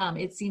sense.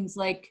 It seems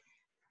like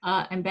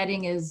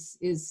embedding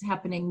is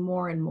happening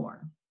more and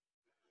more.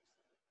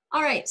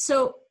 All right,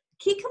 so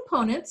key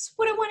components.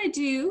 What I want to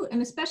do,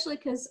 and especially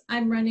because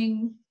I'm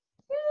running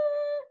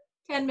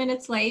 10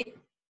 minutes late,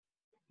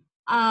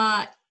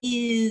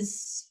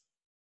 is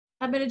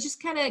I'm going to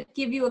just kind of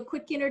give you a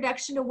quick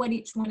introduction to what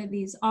each one of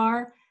these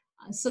are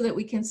so that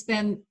we can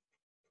spend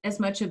as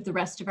much of the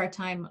rest of our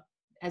time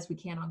as we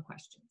can on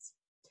questions.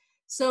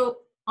 So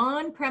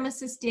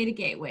on-premises data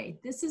gateway,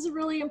 this is a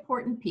really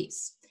important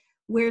piece.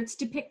 Where it's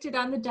depicted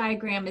on the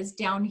diagram is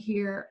down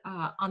here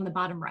on the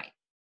bottom right.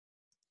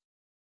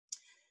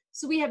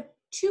 So we have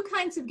two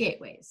kinds of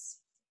gateways.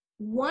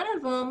 One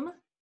of them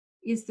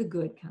is the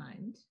good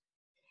kind,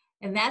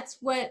 and that's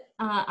what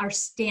our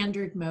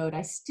standard mode.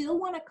 I still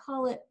want to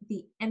call it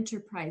the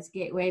enterprise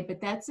gateway,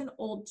 but that's an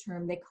old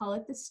term. They call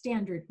it the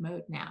standard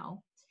mode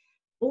now.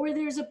 Or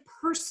there's a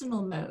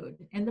personal mode,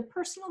 and the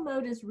personal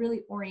mode is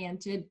really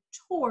oriented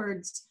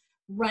towards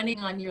running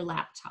on your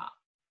laptop.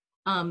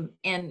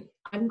 And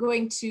I'm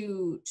going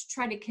to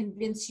try to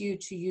convince you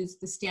to use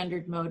the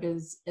standard mode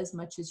as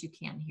much as you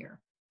can here.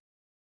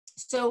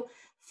 So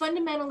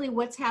fundamentally,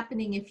 what's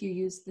happening if you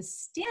use the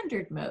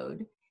standard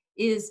mode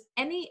is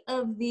any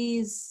of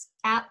these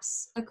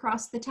apps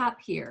across the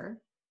top here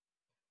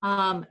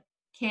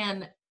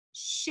can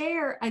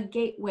share a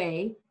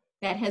gateway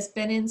that has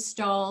been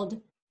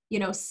installed,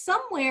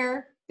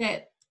 somewhere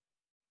that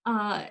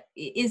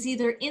is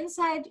either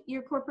inside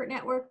your corporate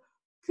network,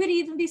 could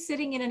even be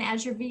sitting in an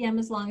Azure VM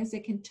as long as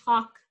it can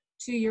talk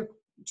to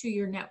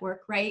your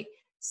network, right?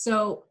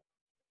 So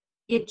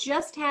it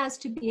just has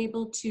to be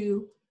able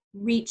to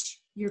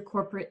reach your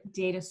corporate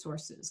data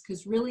sources,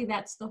 because really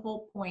that's the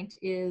whole point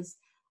is,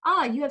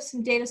 you have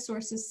some data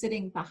sources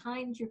sitting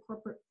behind your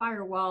corporate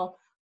firewall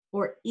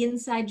or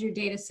inside your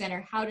data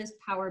center. How does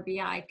Power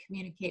BI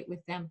communicate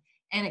with them?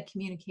 And it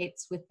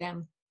communicates with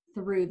them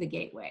through the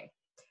gateway.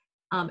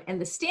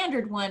 And the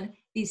standard one,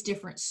 these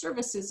different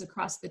services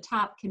across the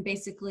top can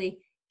basically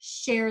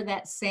share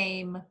that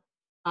same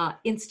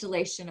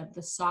installation of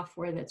the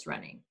software that's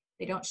running.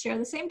 They don't share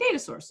the same data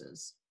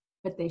sources,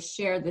 but they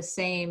share the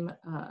same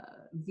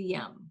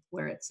VM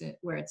where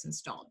it's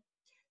installed.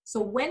 So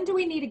when do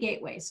we need a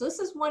gateway? So this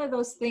is one of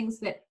those things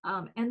that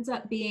ends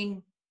up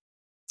being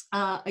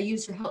a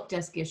user help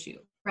desk issue,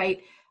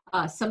 right?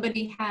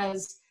 Somebody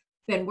has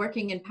been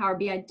working in Power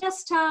BI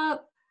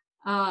desktop,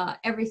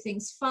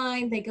 everything's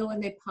fine, they go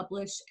and they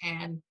publish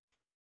and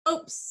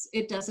oops,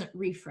 it doesn't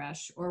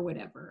refresh or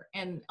whatever.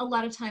 And a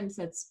lot of times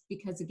that's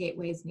because a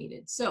gateway is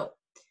needed. So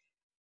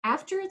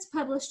after it's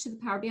published to the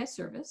Power BI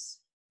service,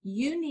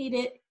 you need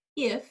it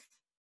if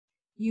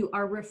you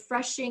are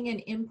refreshing an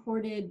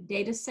imported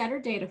data set or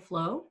data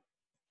flow,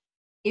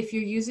 if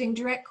you're using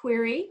direct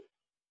query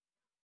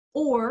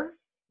or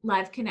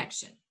live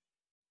connection.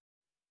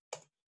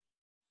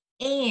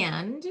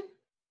 And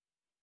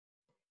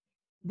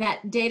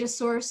that data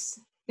source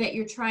that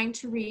you're trying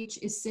to reach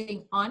is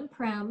sitting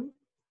on-prem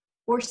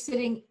or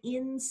sitting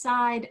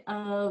inside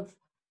of,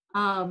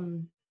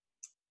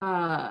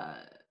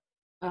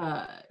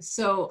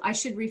 so I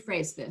should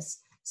rephrase this.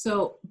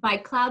 So by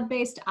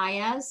cloud-based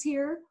IaaS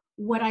here,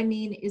 what I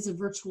mean is a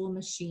virtual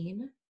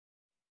machine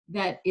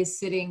that is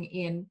sitting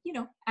in,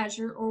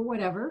 Azure or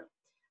whatever.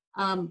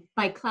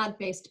 By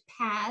cloud-based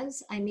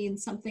PaaS, I mean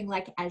something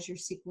like Azure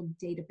SQL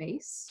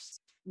database,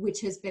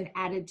 which has been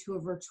added to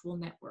a virtual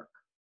network.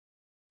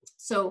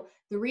 So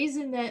the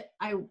reason that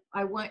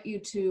I want you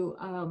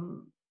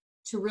to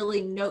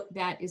really note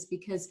that is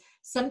because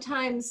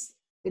sometimes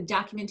the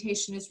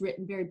documentation is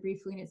written very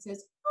briefly and it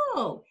says,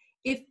 oh,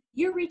 if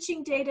you're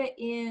reaching data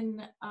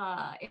in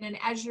an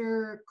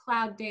Azure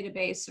cloud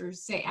database or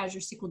say Azure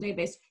SQL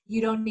database, you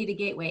don't need a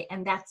gateway.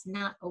 And that's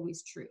not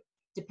always true.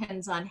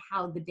 Depends on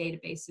how the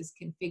database is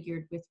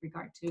configured with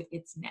regard to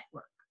its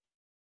network.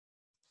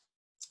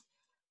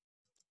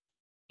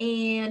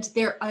 And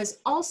there is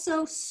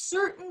also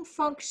certain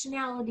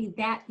functionality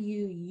that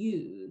you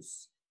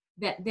use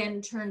that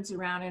then turns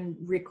around and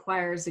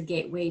requires a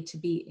gateway to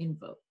be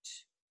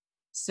invoked.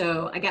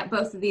 So I got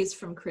both of these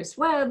from Chris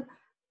Webb.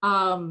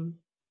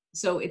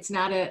 So it's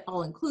not an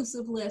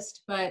all-inclusive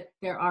list, but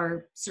there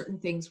are certain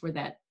things where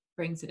that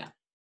brings it up.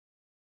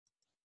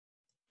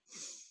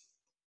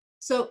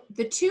 So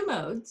the two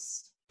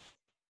modes,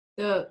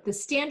 the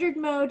standard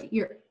mode,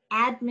 your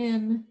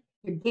admin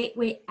The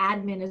gateway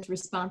admin is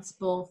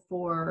responsible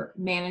for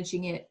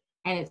managing it,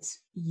 and it's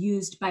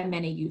used by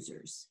many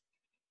users.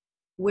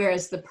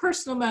 Whereas the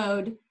personal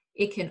mode,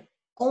 it can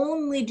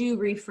only do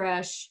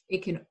refresh,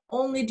 it can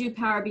only do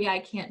Power BI,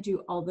 can't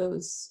do all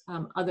those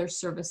other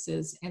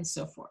services and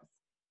so forth.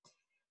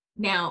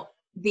 Now,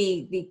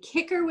 the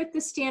kicker with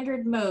the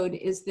standard mode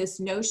is this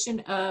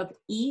notion of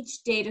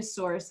each data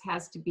source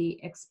has to be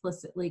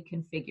explicitly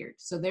configured.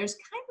 So there's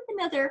kind of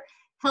another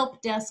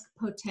help desk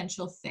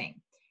potential thing.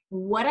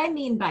 What I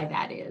mean by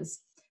that is,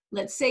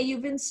 let's say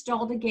you've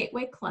installed a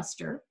gateway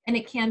cluster, and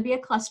it can be a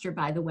cluster,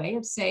 by the way,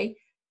 of say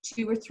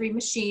 2 or 3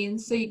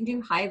 machines, so you can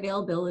do high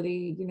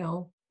availability, you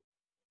know,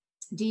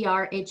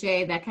 DR,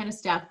 HA, that kind of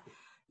stuff.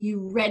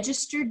 You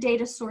register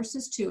data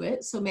sources to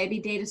it. So maybe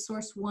data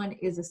source 1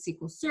 is a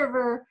SQL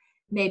Server,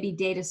 maybe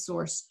data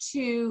source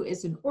 2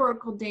 is an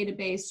Oracle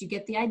database, you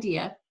get the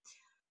idea.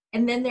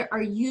 And then there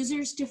are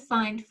users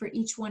defined for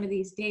each one of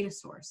these data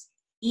sources.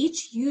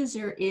 Each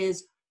user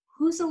is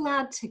who's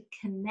allowed to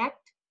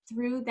connect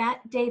through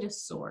that data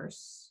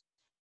source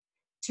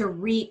to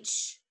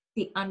reach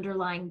the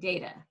underlying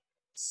data.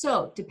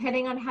 So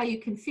depending on how you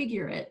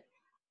configure it,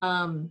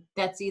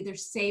 that's either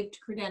saved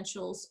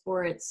credentials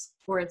or it's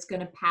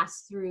going to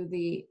pass through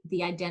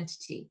the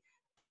identity.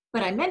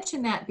 But I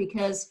mention that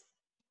because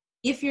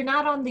if you're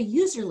not on the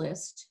user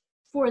list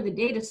for the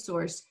data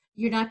source,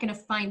 you're not going to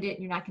find it,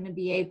 you're not going to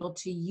be able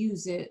to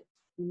use it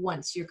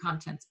once your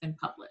content's been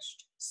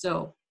published.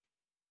 So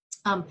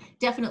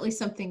definitely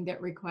something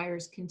that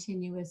requires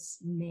continuous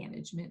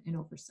management and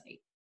oversight.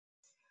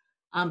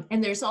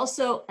 And there's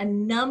also a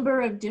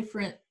number of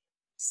different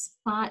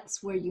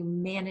spots where you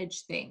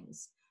manage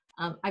things.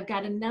 I've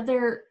got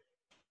another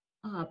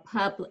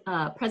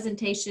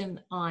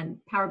presentation on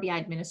Power BI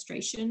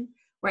administration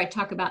where I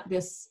talk about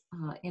this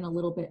in a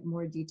little bit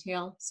more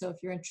detail. So if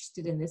you're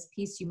interested in this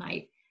piece, you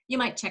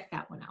might check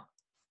that one out.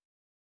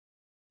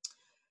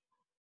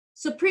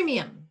 So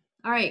premium.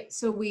 All right,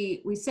 so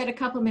we said a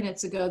couple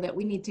minutes ago that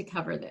we need to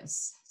cover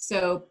this.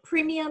 So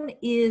premium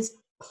is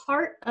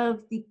part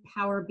of the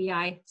Power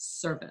BI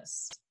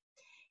service.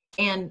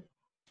 And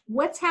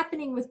what's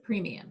happening with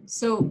premium?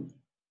 So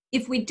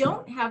if we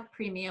don't have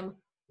premium,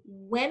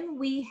 when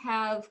we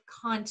have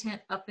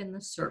content up in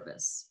the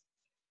service,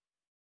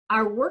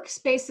 our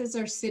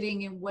workspaces are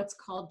sitting in what's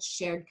called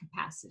shared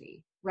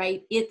capacity,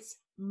 right? It's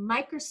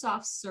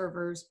Microsoft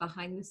servers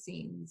behind the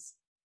scenes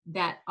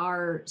that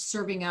are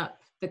serving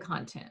up the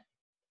content.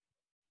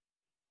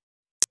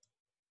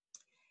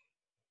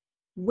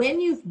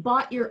 When you've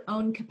bought your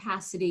own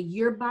capacity,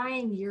 you're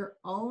buying your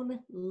own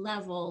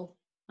level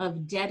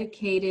of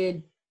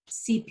dedicated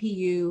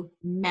CPU,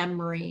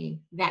 memory,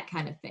 that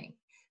kind of thing.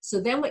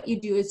 So then what you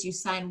do is you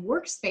sign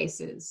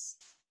workspaces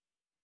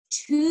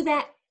to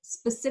that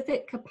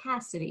specific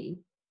capacity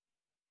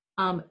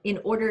in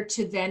order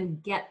to then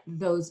get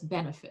those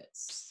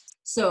benefits.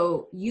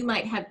 So you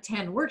might have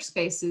 10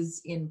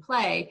 workspaces in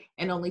play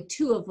and only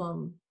 2 of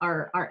them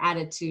are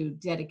added to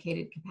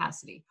dedicated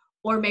capacity,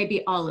 or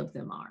maybe all of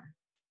them are.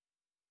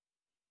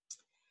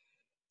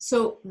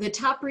 So the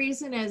top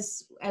reason,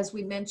 as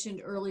we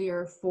mentioned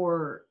earlier,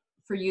 for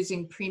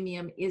using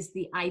premium is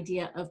the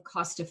idea of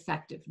cost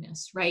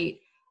effectiveness, right?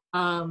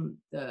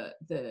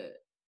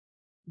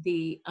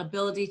 The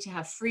ability to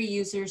have free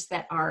users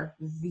that are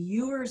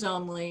viewers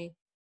only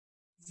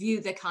view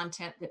the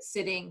content that's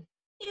sitting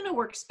in a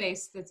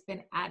workspace that's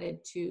been added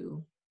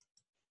to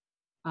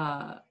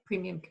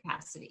premium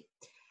capacity.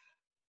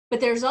 But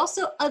there's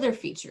also other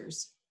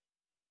features.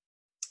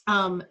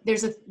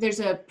 There's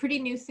a pretty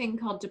new thing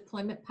called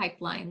deployment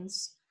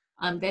pipelines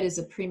that is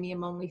a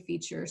premium only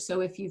feature.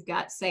 So if you've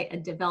got, say, a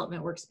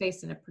development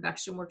workspace and a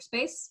production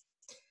workspace,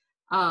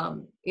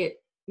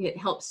 it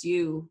helps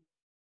you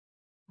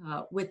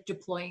with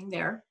deploying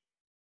there.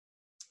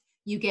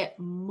 You get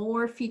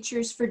more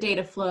features for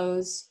data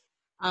flows.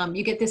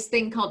 You get this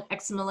thing called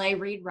XMLA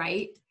read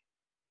write.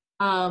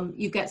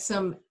 You've got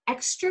some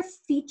extra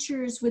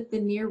features with the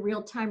near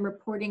real-time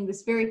reporting,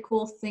 this very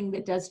cool thing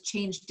that does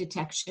change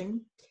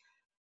detection.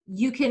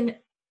 You can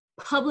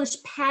publish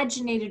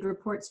paginated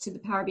reports to the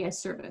Power BI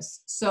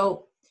service.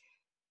 So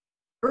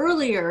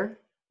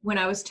earlier, when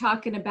I was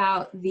talking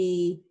about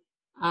the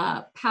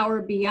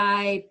Power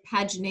BI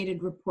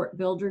paginated report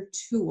builder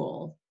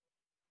tool,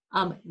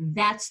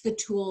 that's the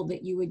tool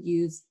that you would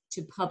use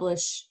to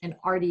publish an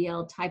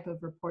RDL type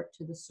of report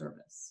to the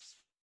service.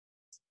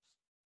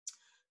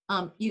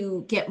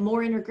 You get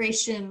more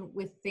integration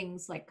with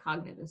things like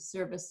cognitive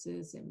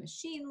services and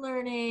machine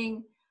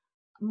learning,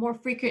 more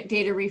frequent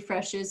data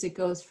refreshes. It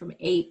goes from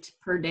 8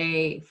 per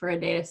day for a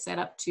data set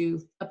up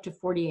to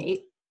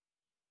 48.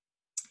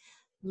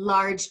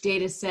 Large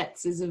data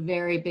sets is a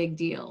very big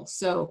deal.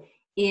 So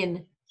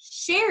in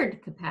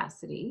shared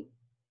capacity,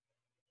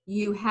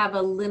 you have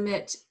a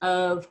limit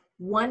of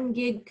 1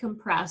 gig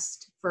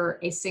compressed for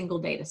a single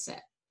data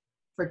set,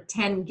 for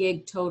 10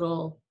 gig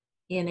total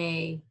in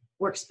a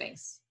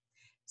workspace.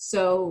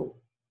 So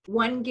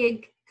 1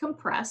 gig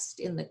compressed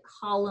in the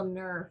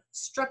columnar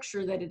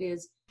structure that it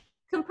is,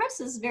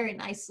 compresses very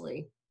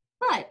nicely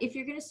But if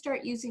you're going to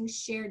start using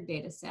shared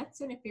data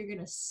sets, and if you're going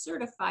to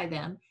certify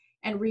them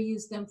and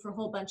reuse them for a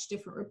whole bunch of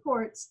different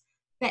reports,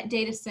 that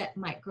data set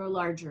might grow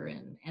larger,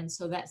 and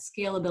so that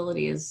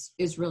scalability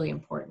is really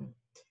important.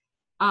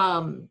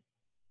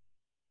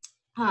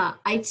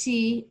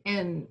 IT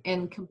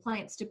and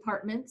compliance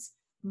departments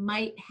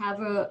might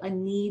have a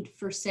need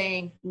for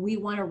saying, we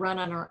want to run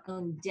on our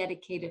own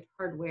dedicated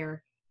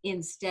hardware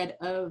instead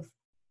of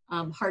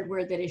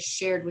hardware that is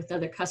shared with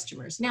other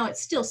customers. Now,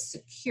 it's still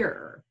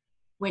secure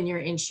when you're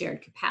in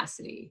shared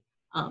capacity,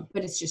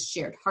 but it's just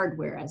shared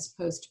hardware as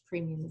opposed to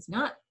premium is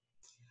not.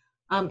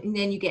 And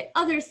then you get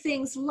other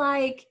things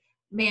like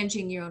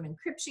managing your own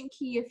encryption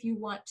key if you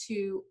want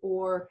to,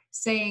 or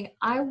saying,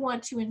 I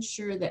want to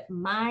ensure that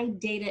my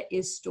data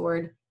is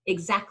stored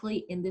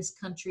exactly in this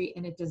country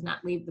and it does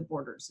not leave the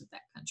borders of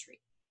that country.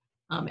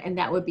 And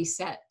that would be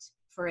set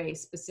for a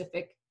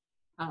specific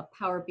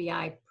Power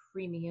BI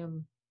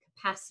premium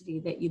capacity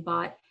that you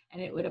bought,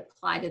 and it would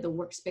apply to the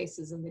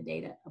workspaces and the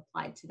data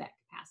applied to that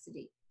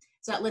capacity.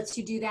 So that lets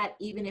you do that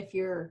even if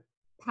your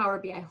Power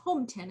BI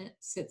home tenant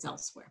sits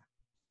elsewhere.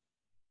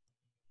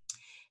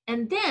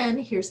 And then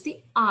here's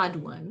the odd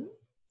one.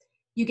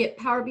 You get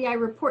Power BI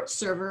Report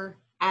Server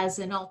as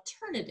an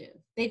alternative.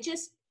 They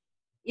just,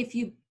 if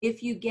you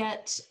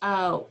get,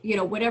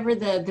 whatever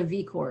the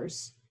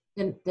vCores,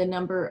 the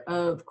number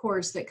of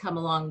cores that come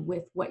along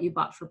with what you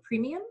bought for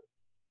premium,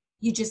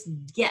 you just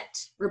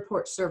get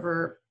Report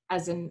Server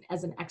as an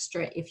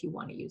extra if you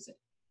want to use it.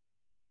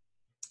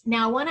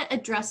 Now, I want to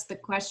address the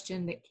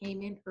question that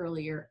came in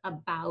earlier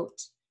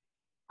about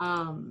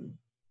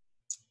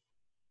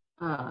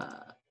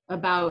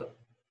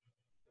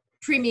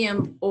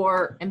premium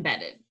or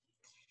embedded.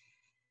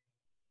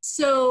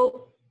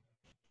 So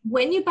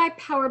when you buy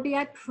Power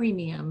BI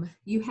Premium,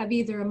 you have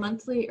either a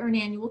monthly or an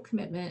annual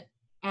commitment,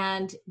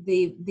 and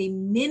the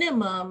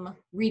minimum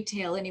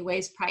retail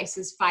anyways price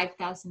is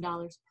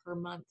 $5,000 per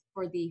month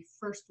for the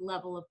first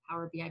level of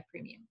Power BI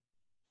Premium.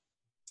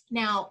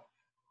 Now,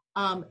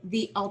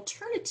 the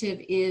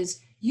alternative is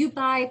you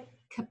buy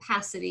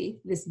capacity,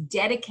 this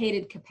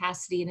dedicated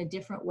capacity in a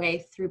different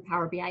way through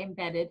Power BI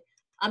Embedded.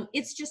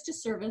 It's just a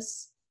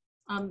service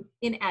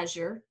in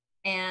Azure,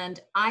 and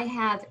I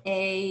have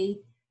my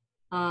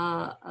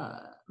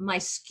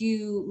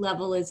SKU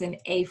level is an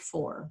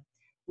A4,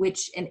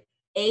 which an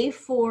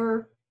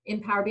A4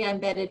 in Power BI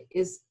Embedded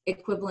is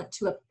equivalent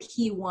to a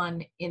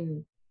P1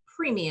 in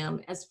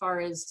Premium as far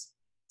as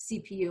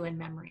CPU and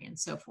memory and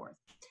so forth.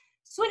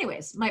 So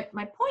anyways, my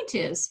point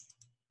is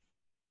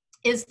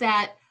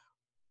that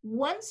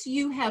once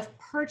you have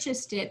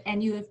purchased it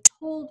and you have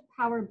told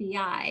Power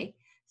BI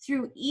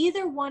through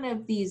either one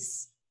of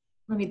these,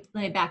 let me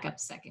back up a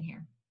second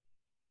here.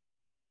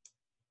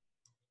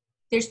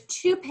 There's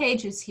 2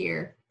 pages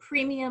here,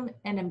 Premium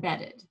and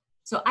Embedded.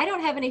 So I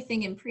don't have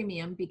anything in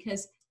Premium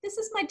because this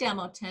is my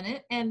demo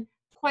tenant, and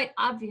quite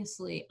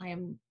obviously I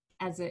am,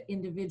 as an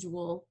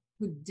individual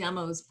who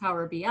demos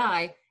Power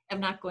BI, am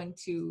not going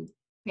to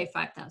pay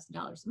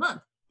 $5,000 a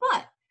month.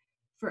 But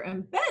for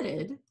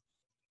Embedded,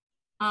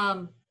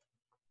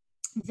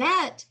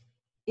 that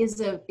is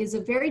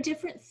a very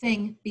different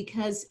thing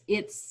because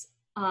it's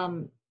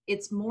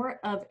more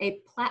of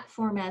a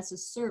platform as a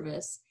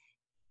service,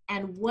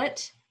 and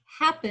what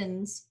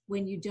happens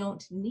when you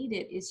don't need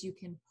it is you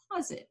can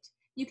pause it.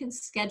 You can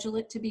schedule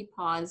it to be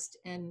paused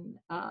and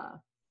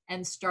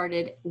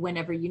started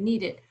whenever you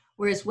need it.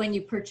 Whereas when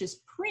you purchase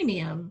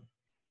Premium,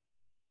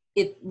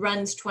 it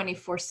runs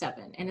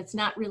 24/7, and it's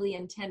not really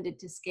intended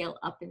to scale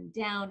up and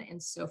down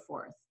and so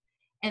forth.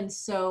 And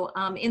so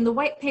in the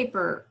white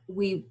paper,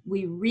 we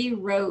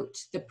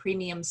rewrote the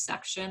Premium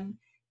section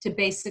to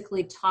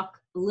basically talk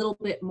a little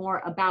bit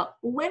more about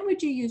when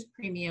would you use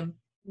Premium,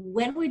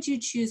 when would you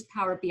choose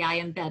Power BI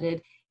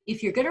Embedded.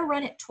 If you're going to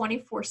run it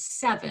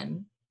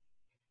 24/7,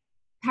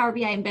 Power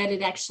BI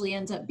Embedded actually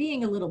ends up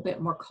being a little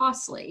bit more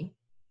costly,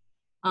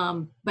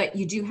 but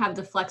you do have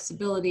the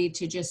flexibility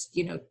to just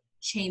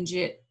change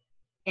it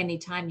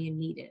anytime you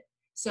need it.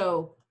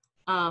 So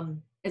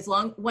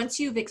once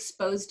you've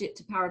exposed it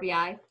to Power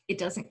BI, it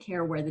doesn't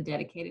care where the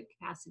dedicated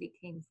capacity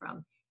came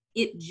from.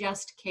 It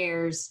just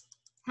cares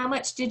how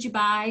much did you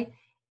buy,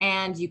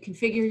 and you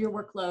configure your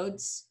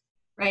workloads,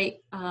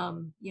 right?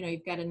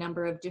 You've got a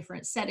number of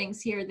different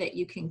settings here that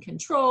you can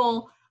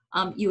control.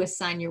 You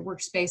assign your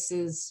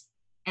workspaces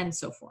and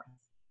so forth.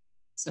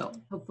 So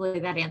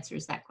hopefully that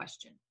answers that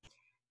question.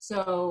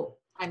 So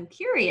I'm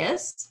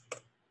curious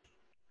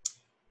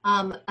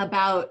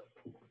about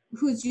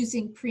who's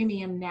using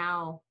Premium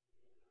now.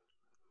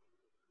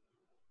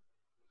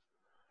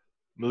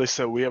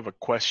 Melissa, we have a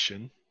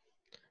question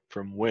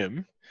from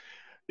Wim.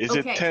 Is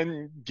it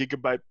 10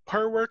 gigabyte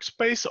per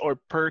workspace or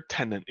per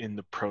tenant in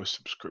the Pro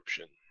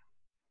subscription?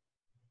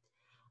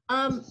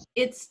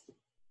 It's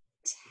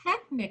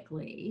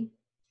technically,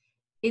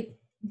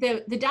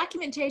 the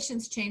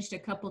documentation's changed a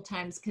couple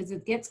times because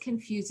it gets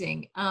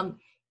confusing.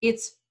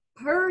 It's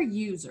per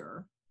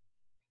user.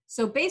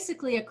 So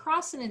basically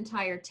across an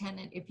entire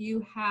tenant, if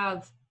you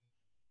have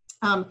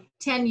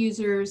 10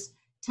 users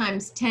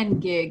times 10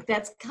 gig,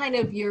 that's kind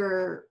of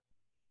your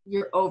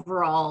your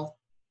overall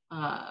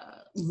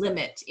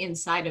limit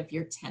inside of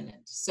your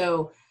tenant.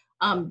 So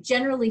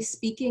generally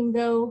speaking,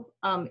 though,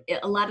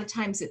 a lot of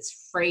times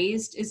it's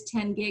phrased as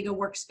 10 gig a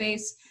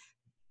workspace,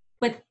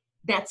 but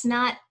that's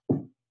not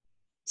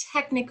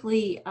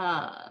technically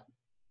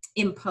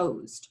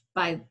imposed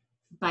by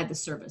the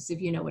service,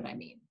 if you know what I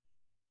mean.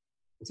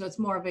 So it's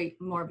more of a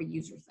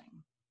user thing.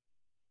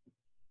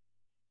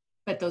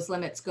 But those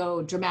limits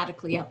go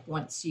dramatically up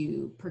once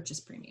you purchase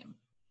premium.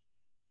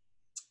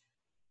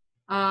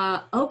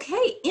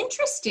 Okay,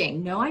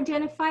 interesting. No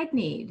identified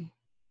need.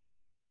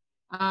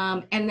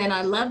 And then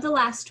I love the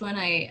last one.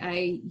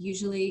 I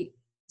usually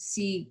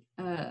see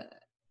a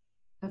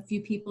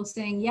few people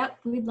saying, yep,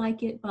 we'd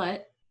like it,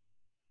 but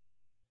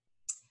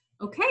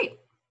okay,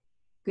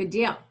 good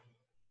deal.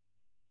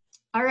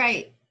 All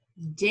right,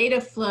 data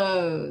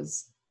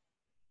flows.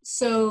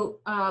 So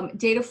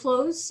data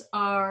flows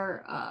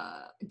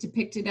are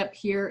depicted up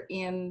here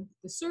in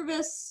the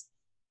service.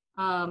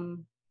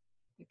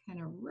 They're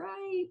kind of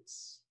right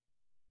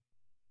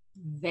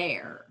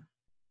there.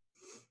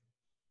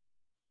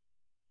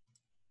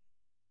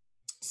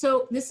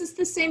 So this is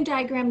the same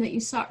diagram that you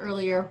saw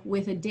earlier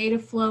with a data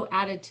flow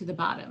added to the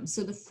bottom.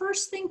 So the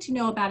first thing to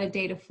know about a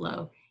data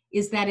flow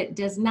is that it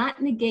does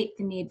not negate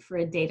the need for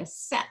a data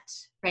set,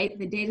 right?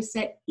 The data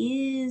set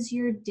is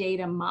your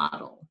data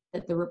model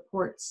that the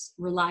reports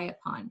rely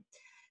upon.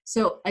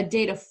 So a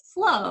data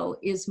flow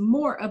is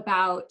more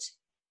about,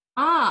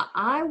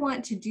 I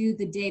want to do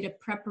the data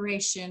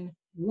preparation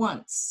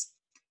once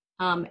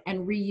and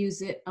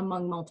reuse it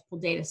among multiple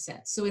data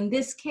sets. So in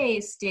this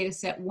case, data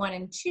set 1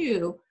 and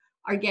 2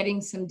 are getting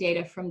some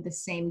data from the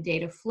same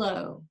data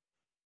flow.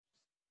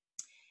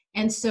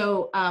 And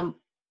so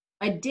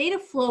a data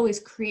flow is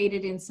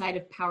created inside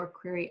of Power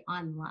Query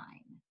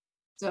Online.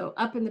 So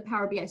up in the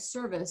Power BI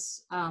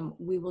service,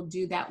 we will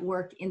do that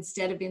work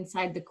instead of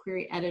inside the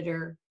query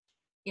editor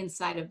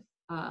inside of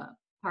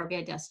Power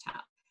BI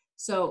Desktop.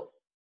 So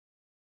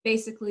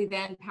basically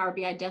then Power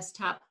BI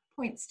Desktop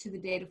points to the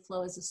data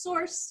flow as a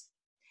source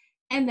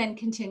and then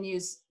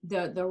continues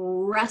the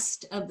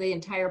rest of the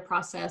entire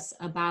process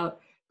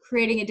about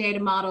creating a data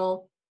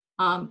model,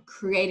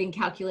 creating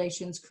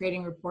calculations,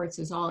 creating reports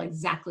is all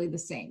exactly the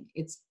same.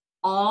 It's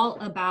all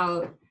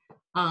about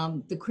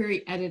the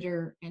query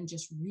editor and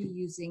just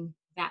reusing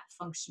that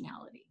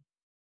functionality.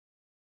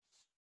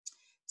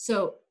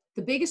 So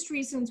the biggest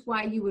reasons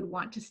why you would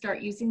want to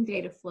start using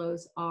data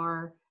flows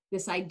are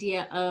this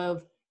idea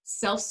of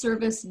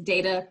self-service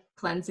data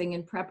cleansing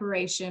and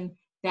preparation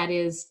that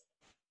is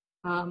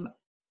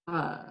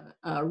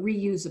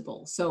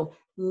reusable. So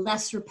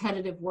less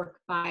repetitive work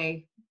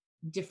by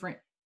different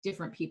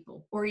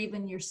people, or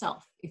even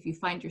yourself, if you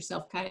find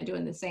yourself kind of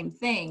doing the same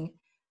thing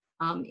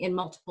in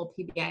multiple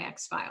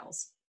PBIX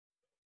files.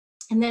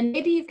 And then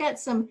maybe you've got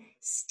some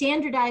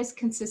standardized,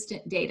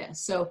 consistent data.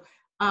 So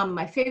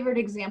my favorite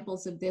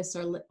examples of this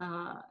are,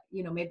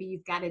 maybe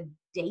you've got a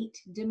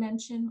date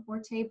dimension or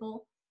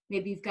table.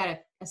 Maybe you've got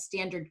a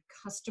standard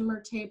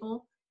customer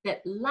table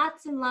that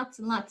lots and lots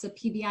and lots of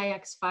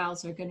PBIX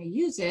files are going to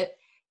use it.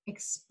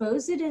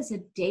 Expose it as a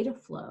data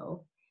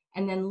flow,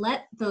 and then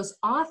let those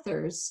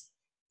authors,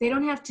 they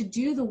don't have to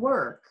do the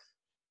work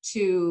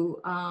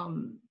to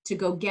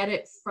go get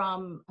it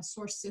from a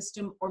source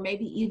system, or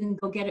maybe even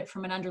go get it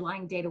from an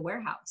underlying data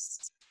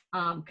warehouse.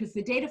 Because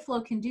the data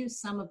flow can do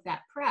some of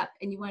that prep,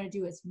 and you want to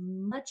do as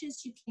much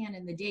as you can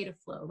in the data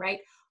flow, right?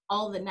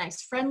 All the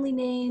nice friendly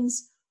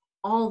names,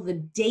 all the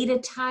data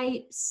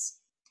types,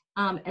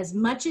 as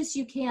much as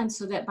you can,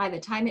 so that by the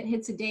time it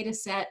hits a data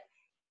set,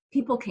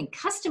 people can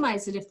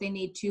customize it if they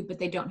need to, but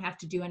they don't have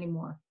to do any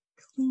more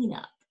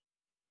cleanup.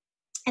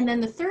 And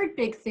then the third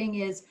big thing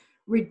is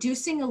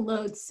reducing a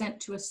load sent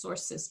to a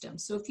source system.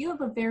 So if you have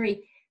a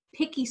very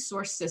picky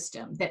source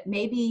system that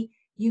maybe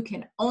you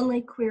can only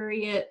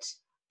query it,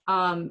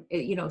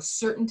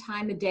 certain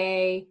time of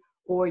day,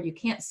 or you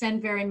can't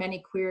send very many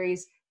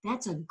queries,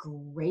 that's a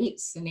great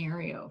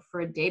scenario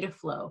for a data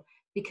flow,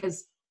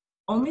 because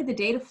only the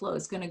data flow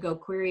is going to go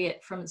query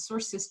it from the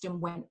source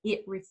system when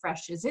it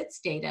refreshes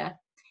its data.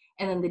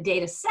 And then the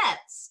data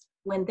sets,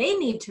 when they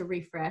need to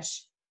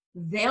refresh,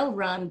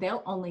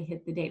 they'll only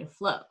hit the data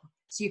flow.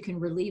 So you can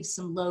relieve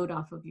some load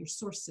off of your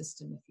source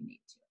system if you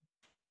need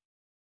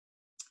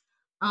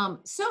to.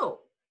 So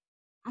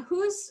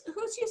who's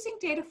using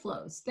data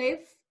flows?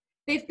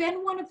 They've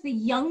been one of the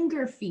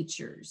younger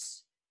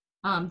features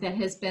that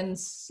has been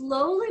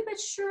slowly but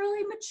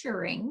surely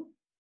maturing.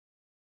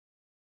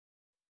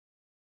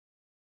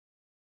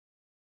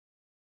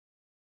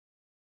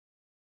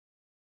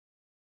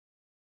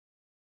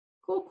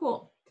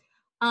 Cool.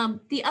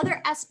 The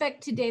other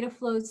aspect to data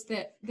flows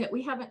that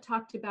we haven't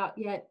talked about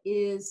yet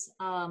is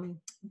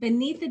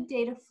beneath the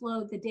data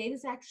flow, the data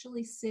is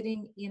actually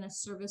sitting in a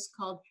service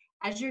called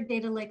Azure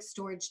Data Lake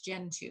Storage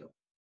Gen 2.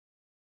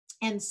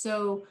 And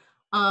so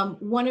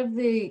one of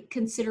the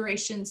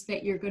considerations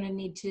that you're going to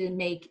need to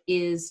make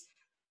is,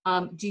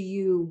 if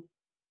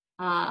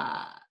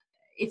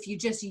you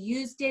just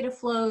use data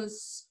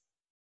flows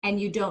and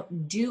you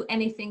don't do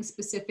anything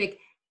specific,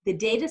 the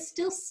data's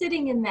still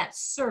sitting in that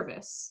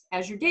service,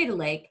 Azure Data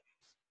Lake,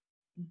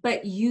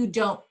 but you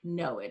don't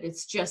know it.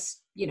 It's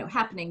just, you know,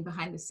 happening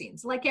behind the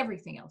scenes, like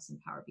everything else in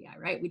Power BI,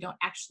 right? We don't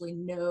actually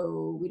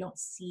know, we don't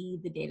see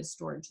the data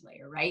storage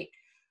layer, right?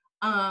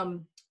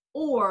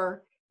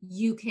 Or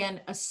you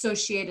can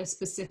associate a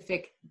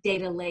specific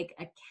data lake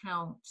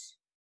account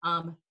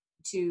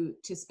to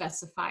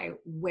specify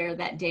where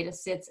that data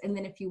sits. And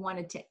then if you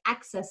wanted to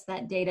access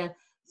that data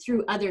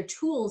through other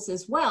tools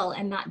as well,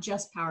 and not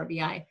just Power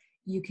BI,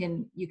 you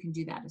can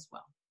do that as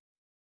well.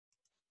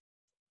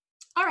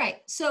 All right,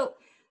 so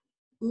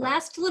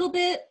last little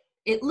bit,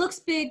 it looks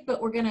big,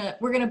 but we're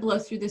gonna blow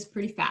through this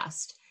pretty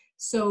fast.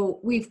 So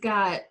we've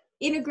got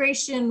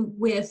integration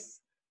with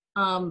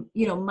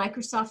you know,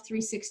 Microsoft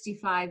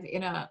 365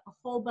 in a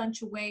whole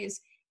bunch of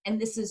ways,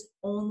 and this is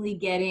only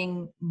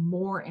getting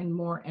more and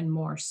more and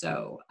more.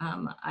 So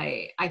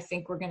I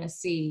think we're gonna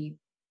see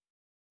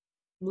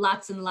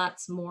lots and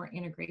lots more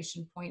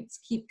integration points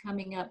keep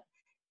coming up,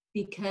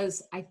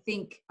 because I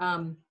think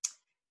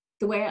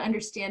the way I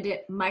understand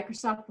it,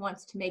 Microsoft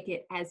wants to make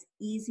it as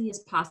easy as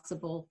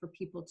possible for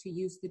people to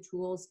use the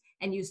tools,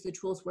 and use the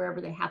tools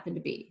wherever they happen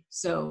to be.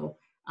 So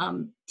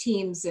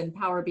Teams and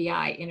Power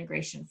BI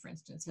integration, for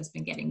instance, has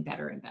been getting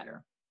better and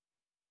better.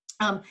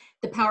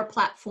 The Power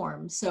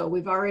Platform, so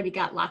we've already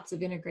got lots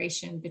of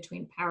integration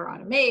between Power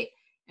Automate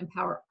and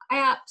Power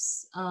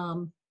Apps,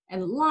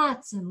 and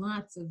lots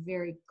of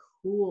very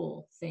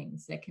cool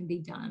things that can be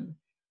done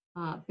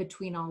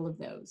between all of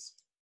those.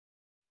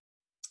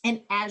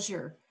 And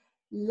Azure,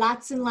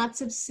 lots and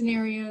lots of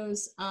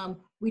scenarios.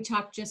 We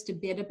talked just a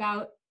bit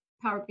about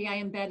Power BI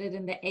embedded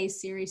in the A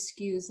series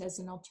SKUs as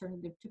an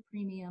alternative to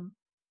premium.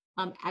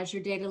 Azure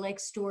Data Lake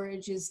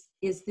Storage is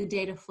the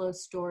data flow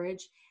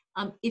storage.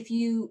 If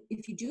you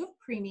do have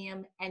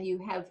premium and you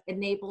have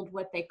enabled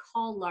what they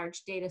call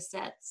large data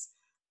sets,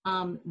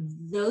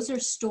 those are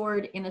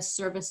stored in a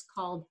service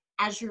called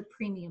Azure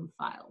Premium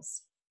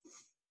Files.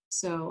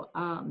 So,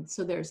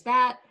 so there's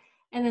that.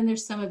 And then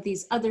there's some of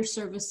these other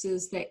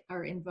services that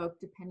are invoked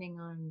depending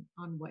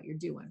on what you're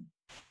doing.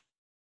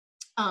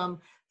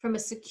 From a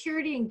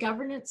security and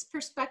governance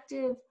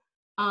perspective,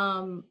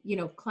 you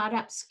know, Cloud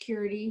App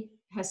Security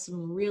has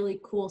some really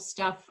cool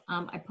stuff.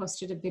 I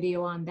posted a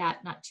video on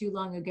that not too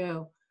long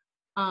ago.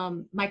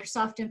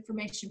 Microsoft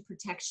Information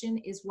Protection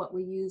is what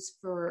we use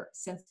for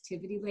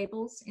sensitivity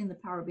labels in the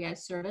Power BI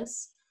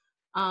service.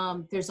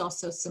 There's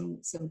also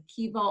some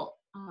Key Vault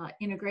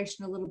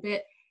integration a little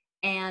bit,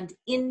 and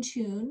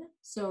Intune.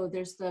 So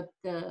there's the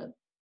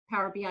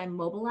Power BI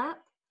mobile app.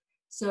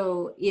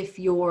 So if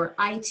your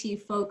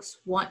IT folks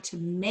want to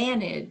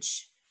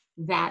manage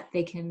that,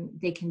 they can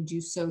do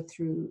so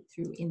through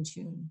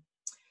Intune.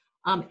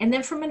 And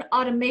then from an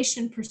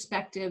automation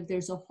perspective,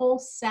 there's a whole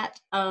set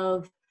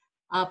of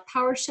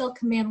PowerShell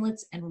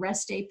commandlets and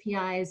REST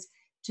APIs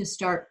to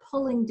start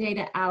pulling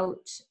data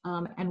out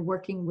and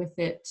working with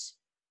it.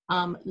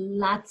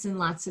 Lots and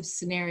lots of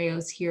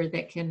scenarios here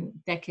that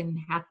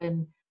can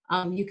happen.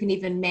 You can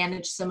even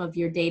manage some of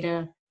your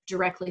data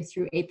directly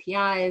through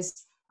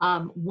APIs.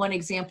 One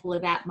example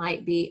of that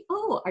might be,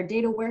 oh, our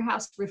data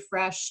warehouse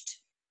refreshed,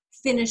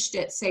 finished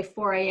at say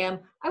 4 a.m.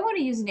 I want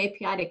to use an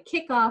API to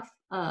kick off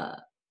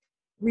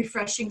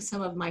refreshing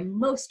some of my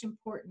most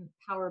important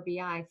Power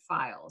BI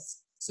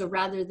files. So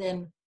rather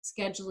than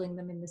scheduling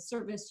them in the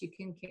service, you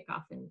can kick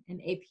off an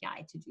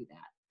API to do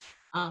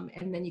that.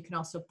 And then you can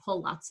also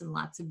pull lots and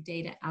lots of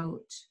data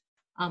out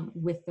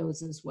with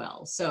those as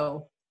well.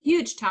 So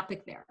huge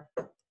topic there.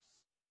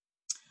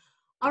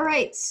 All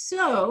right,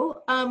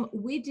 so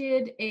we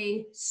did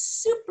a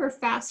super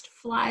fast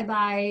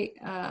flyby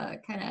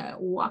kind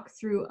of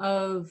walkthrough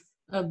of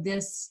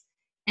this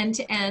end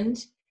to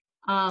end.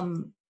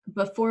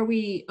 Before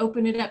we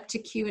open it up to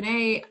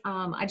Q&A,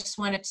 I just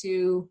wanted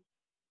to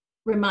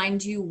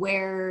remind you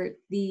where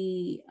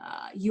the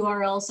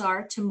URLs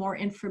are to more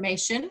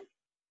information.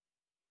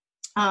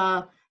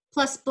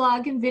 Plus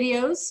blog and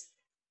videos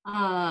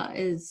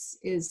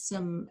is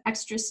some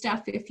extra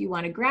stuff if you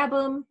want to grab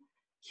them.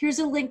 Here's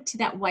a link to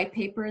that white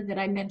paper that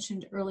I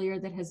mentioned earlier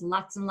that has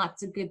lots and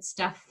lots of good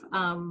stuff.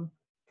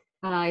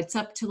 It's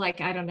up to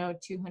like, I don't know,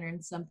 200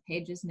 and some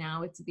pages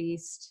now. It's a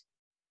beast.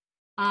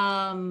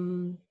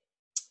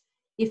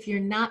 If you're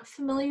not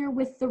familiar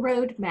with the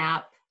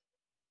roadmap,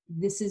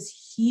 this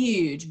is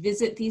huge.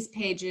 Visit these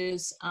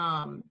pages.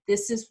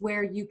 This is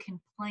where you can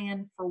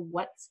plan for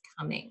what's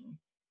coming.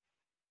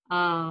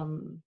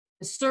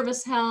 The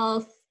service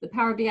health, the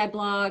Power BI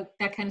blog,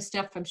 that kind of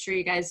stuff. I'm sure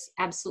you guys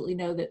absolutely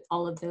know that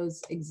all of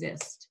those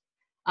exist.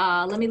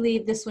 Let me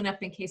leave this one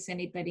up in case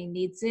anybody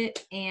needs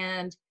it,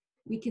 and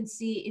we can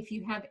see if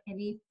you have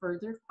any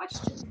further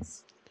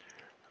questions.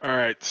 All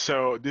right,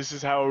 so this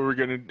is how we're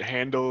going to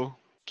handle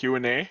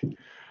Q&A.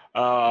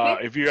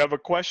 Okay. If you have a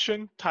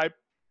question, type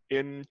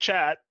in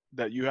chat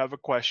that you have a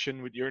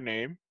question with your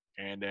name,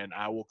 and then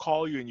I will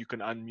call you and you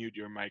can unmute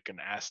your mic and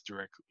ask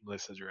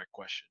Melissa a direct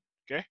question,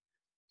 okay?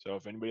 So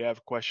if anybody have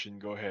a question,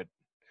 go ahead.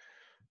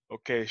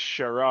 Okay,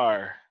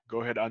 Sharar,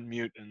 go ahead,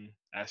 unmute and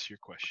ask your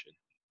question.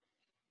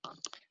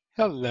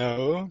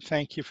 Hello,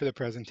 thank you for the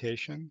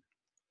presentation.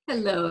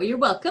 Hello, you're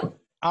welcome.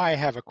 I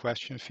have a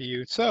question for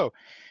you. So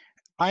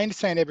I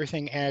understand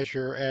everything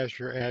Azure,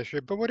 Azure,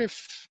 Azure, but what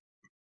if,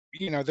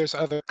 there's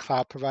other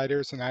cloud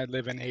providers and I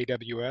live in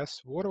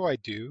AWS? What do I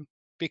do?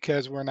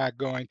 Because we're not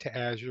going to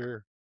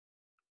Azure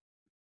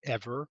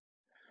ever.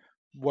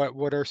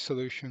 What are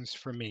solutions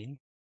for me?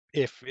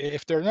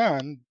 If there are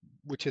none,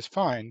 which is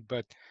fine,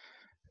 but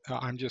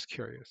I'm just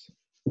curious.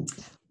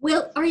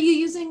 Well, are you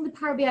using the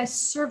Power BI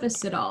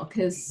service at all?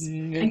 Because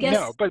I No,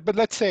 guess, but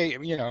let's say,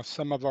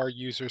 some of our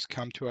users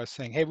come to us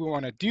saying, hey, we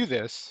want to do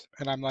this.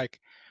 And I'm like,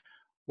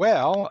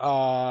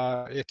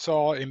 well, it's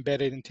all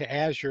embedded into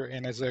Azure,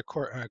 and as a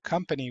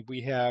company,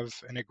 we have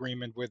an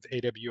agreement with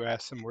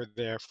AWS, and we're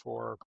there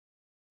for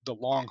the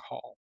long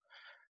haul.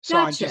 So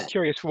I'm just gotcha.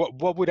 curious,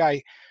 what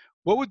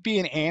would be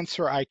an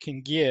answer I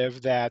can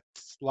give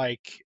that's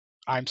like,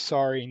 I'm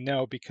sorry,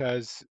 no,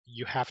 because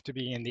you have to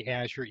be in the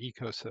Azure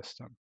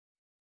ecosystem?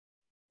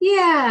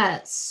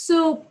 Yeah,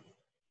 so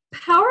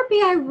Power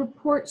BI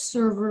report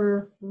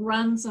server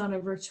runs on a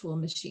virtual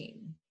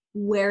machine,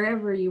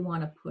 wherever you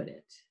want to put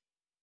it.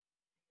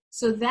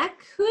 So that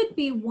could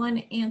be one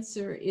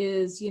answer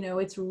is,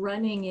 it's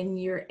running in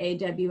your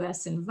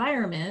AWS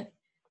environment.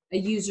 A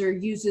user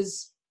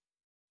uses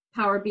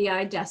Power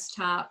BI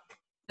desktop,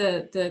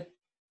 the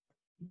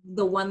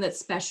one that's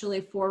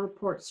specially for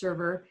report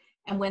server.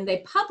 And when they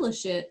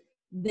publish it,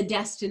 the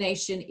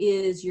destination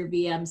is your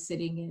VM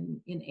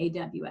sitting in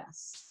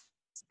AWS.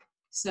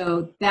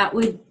 So that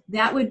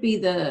would be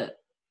the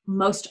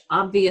most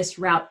obvious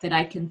route that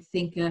I can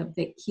think of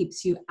that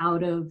keeps you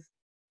out of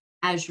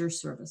Azure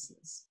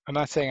services. I'm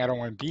not saying I don't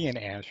want to be in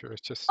Azure,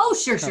 it's just Oh,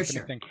 sure, sure, company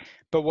sure. thing.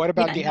 But what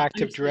about Yeah, the no,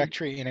 Active understood.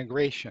 Directory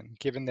integration,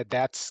 given that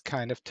that's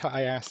kind of,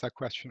 I asked that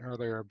question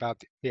earlier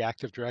about the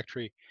Active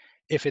Directory.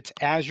 If it's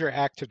Azure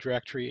Active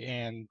Directory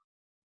and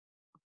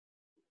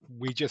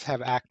we just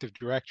have Active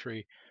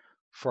Directory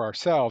for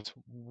ourselves,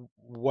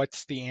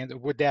 what's the answer?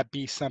 Would that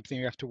be something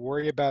we have to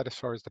worry about as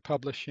far as the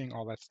publishing,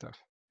 all that stuff,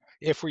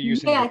 if we're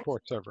using Yeah,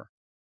 report server?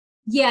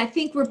 yeah, I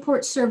think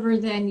report server,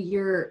 then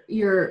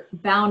you're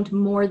bound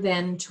more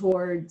than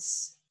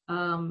towards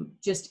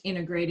just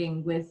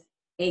integrating with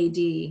AD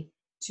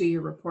to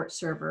your report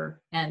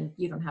server, and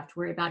you don't have to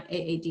worry about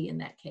AAD in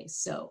that case.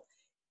 So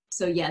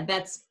yeah,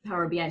 that's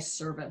Power BI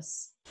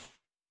service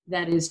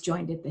that is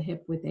joined at the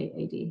hip with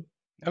AAD.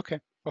 Okay,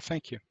 well,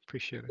 thank you,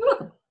 appreciate it. You're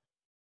welcome.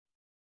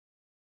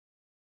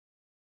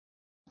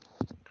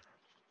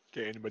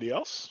 Okay, anybody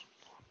else?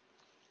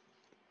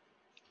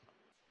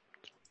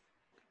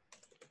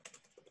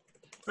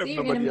 If See,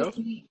 you're gonna nobody make else,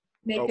 me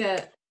make oh,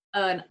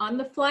 an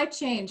on-the-fly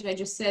change. I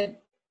just said,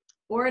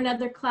 or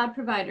another cloud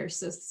provider.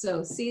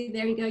 So see,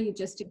 there you go. You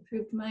just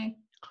improved my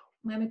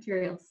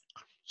materials.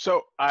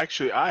 so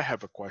actually, I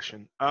have a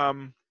question.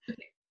 I've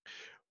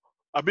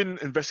been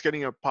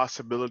investigating a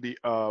possibility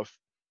of,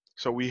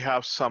 so we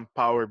have some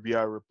Power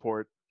BI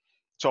report.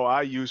 So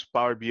I use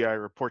Power BI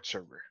report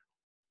server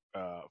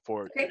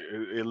for Okay.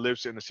 it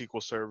lives in a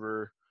SQL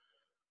server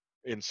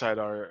inside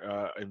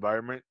our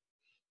environment,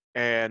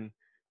 and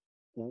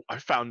I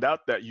found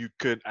out that you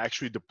could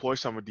actually deploy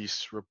some of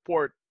these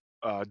report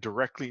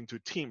directly into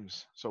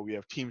Teams. So we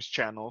have Teams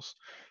channels.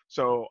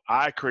 So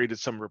I created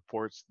some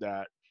reports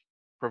that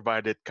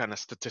provided kind of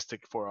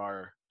statistic for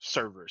our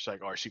servers,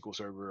 like our SQL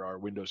server, our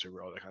Windows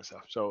server, all that kind of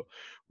stuff. So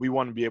we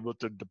want to be able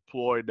to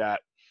deploy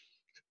that,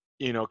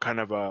 kind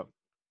of a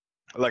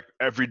like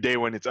every day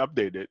when it's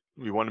updated,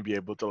 we want to be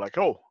able to like,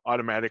 oh,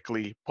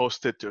 automatically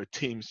post it to a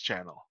Teams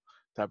channel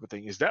type of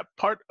thing. Is that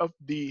part of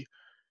the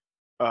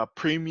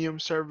premium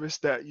service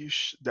that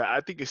that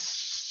I think it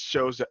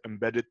shows that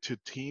embedded to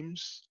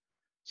Teams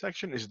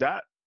section? Is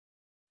that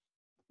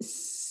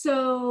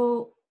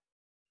So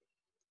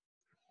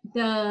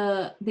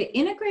the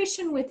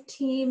integration with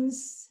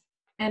Teams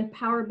and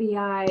Power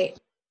BI,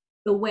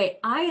 the way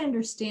I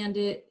understand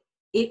it,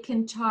 it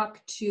can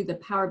talk to the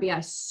Power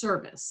BI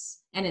service,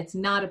 and it's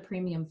not a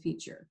premium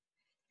feature.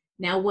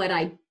 Now, what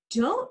I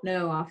don't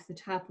know off the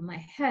top of my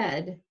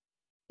head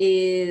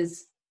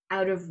is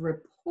out of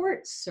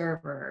report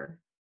server,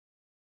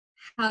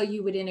 how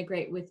you would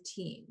integrate with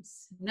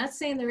Teams. I'm not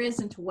saying there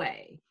isn't a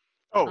way,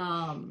 oh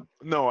um,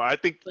 no, I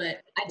think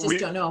but I just we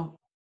don't know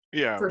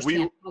yeah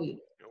firsthand how you do it.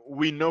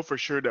 we know for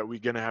sure that we're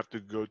gonna have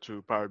to go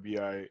to Power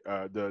BI,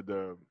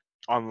 the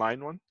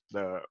online one.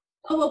 The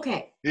Oh,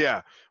 okay.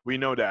 Yeah, we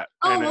know that,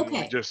 and Oh, then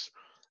okay.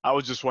 I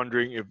was just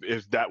wondering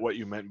if that what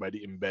you meant by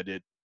the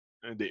embedded,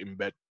 the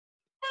embed.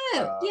 Oh,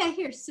 Uh, yeah,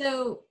 here.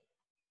 So,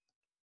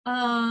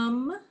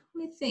 let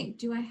me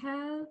think.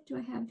 I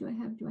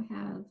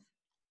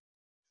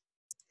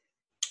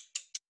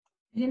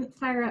didn't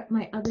fire up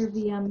my other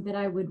VM that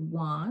I would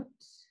want.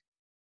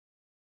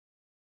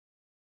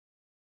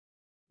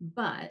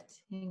 But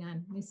hang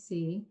on, let me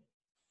see.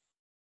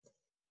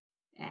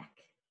 Eck.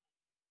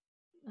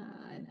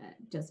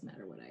 It doesn't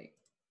matter what I.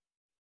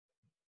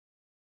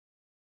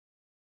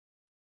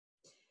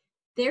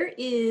 There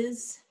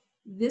is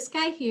this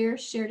guy here,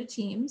 share to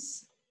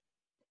Teams.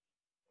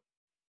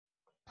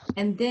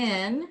 And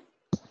then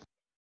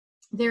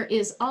there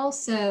is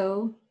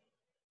also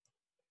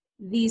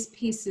these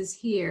pieces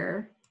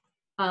here,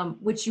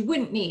 which you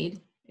wouldn't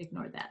need.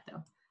 Ignore that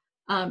though.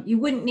 You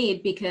wouldn't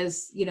need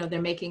because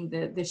they're making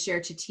the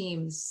share to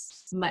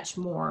teams much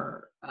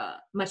more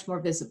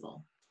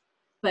visible.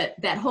 But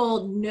that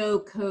whole no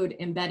code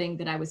embedding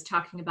that I was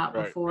talking about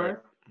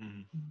before,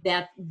 Mm-hmm.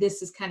 that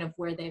this is kind of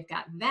where they've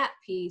got that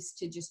piece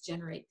to just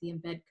generate the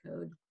embed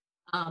code.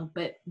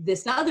 But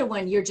this other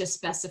one, you're just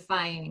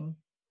specifying,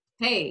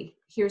 hey,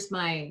 here's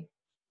my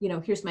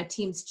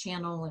team's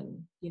channel,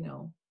 and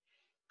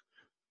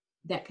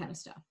that kind of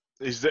stuff.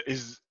 Is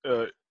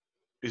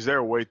there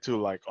a way to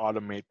like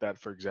automate that,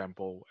 for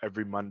example,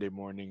 every Monday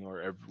morning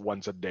or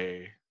once a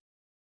day,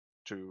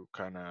 to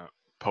kind of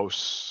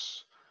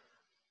post,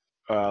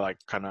 like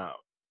kind of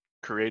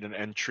create an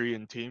entry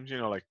in Teams,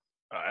 like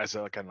as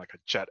a kind of like a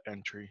chat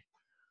entry?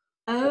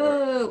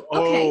 Oh,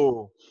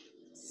 okay.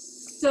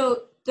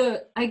 So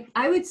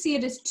I would see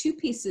it as two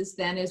pieces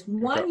then. Is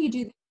one, you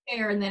do the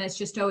share, and then it's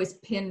just always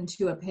pinned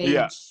to a page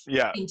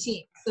in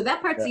Teams. So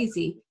that part's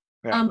easy.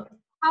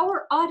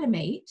 Power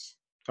Automate,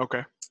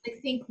 okay, I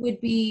think would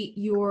be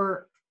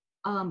your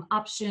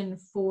option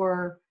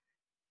for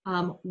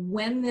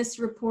when this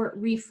report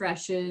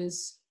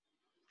refreshes,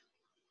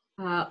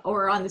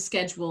 or on the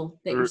schedule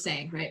that you're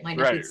saying, right? Might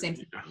not be the same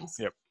thing.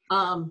 Yep.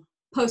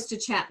 Post a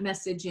chat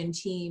message in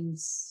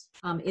Teams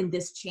in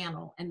this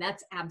channel, and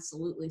that's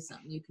absolutely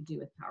something you could do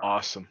with Power.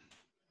 Awesome.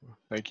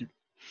 Thank you.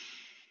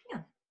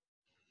 Yeah.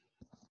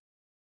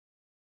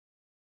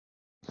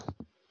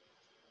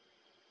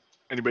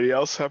 Anybody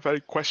else have any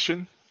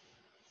question?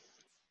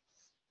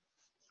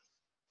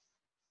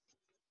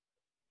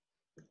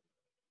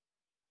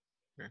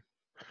 Okay.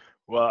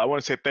 Well, I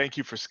want to say thank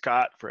you for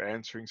Scott for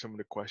answering some of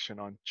the question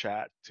on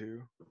chat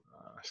too.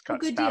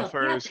 Scott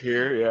Stauffer is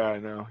here. Yeah, I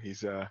know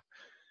he's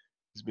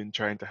been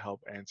trying to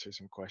help answer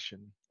some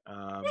question.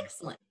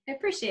 Excellent. I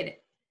appreciate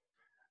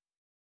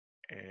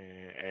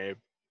it.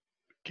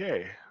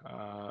 Okay.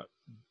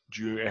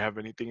 Do you have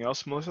anything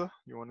else, Melissa,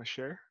 you want to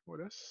share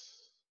with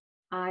us?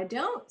 I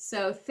don't.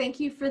 So thank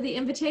you for the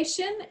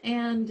invitation,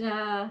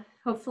 and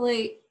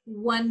hopefully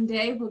one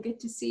day we'll get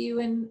to see you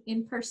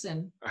in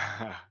person.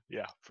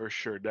 Yeah, for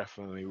sure.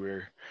 Definitely.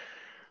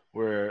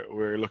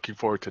 We're looking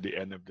forward to the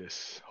end of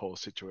this whole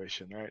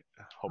situation, right?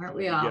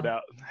 Hopefully we get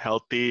out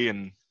healthy.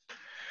 And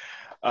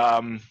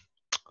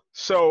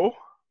so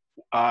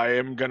I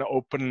am gonna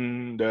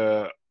open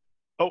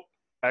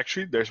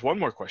actually there's one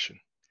more question.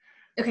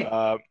 Okay.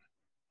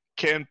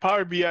 Can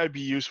Power BI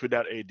be used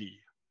without AD?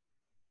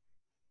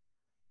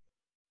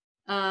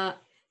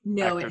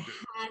 No, it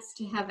has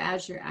to have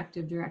Azure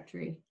Active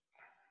Directory.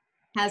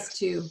 Has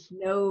to.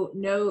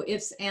 No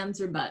ifs,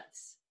 ands, or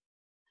buts.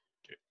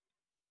 Okay.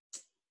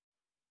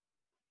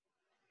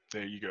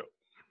 There you go.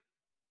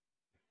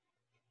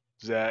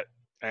 Does that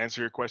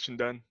answer your question,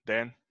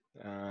 Dan?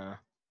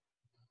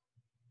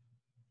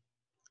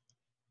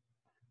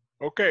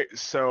 Okay,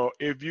 so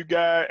if you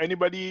got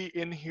anybody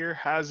in here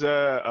has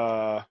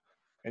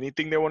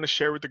anything they want to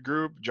share with the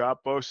group, job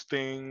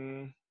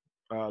posting,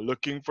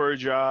 looking for a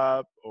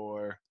job,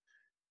 or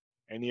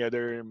any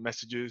other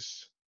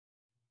messages?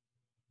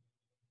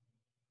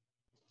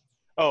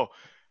 Oh,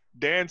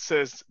 Dan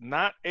says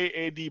not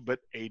AAD but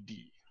AD.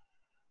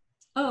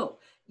 Oh,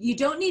 you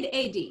don't need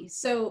AD.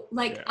 So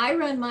I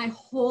run my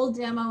whole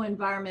demo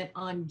environment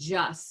on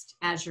just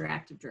Azure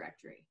Active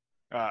Directory.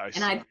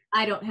 And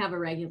I don't have a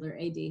regular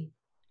AD.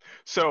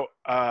 So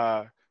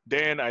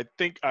Dan, I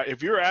think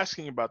if you're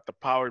asking about the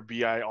Power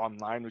BI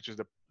Online, which is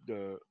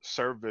the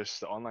service,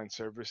 the online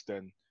service,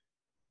 then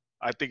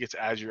I think it's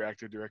Azure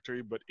Active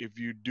Directory. But if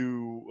you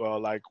do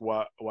like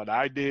what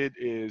I did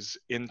is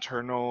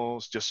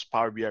internals, just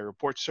Power BI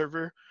report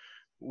server,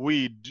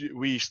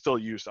 we still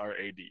use our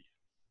AD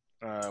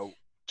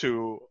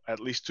to at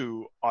least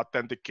to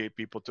authenticate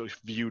people to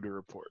view the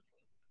report,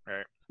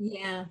 right?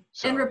 Yeah,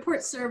 so, and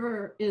report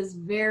server is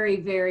very,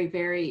 very,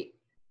 very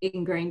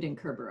ingrained in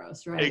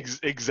Kerberos, right?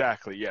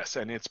 Exactly, yes,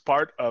 and it's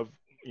part of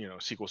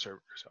SQL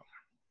Server. So.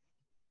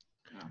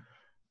 Oh.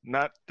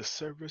 Not the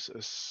service,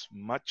 is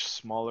much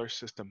smaller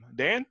system.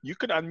 Dan, you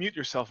could unmute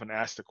yourself and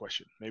ask the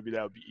question. Maybe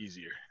that would be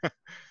easier.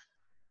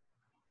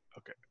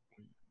 Okay.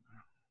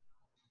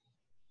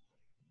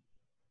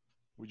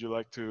 Would you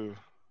like to?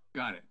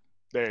 Got it.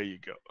 There you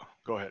go.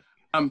 Go ahead.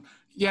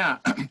 Yeah,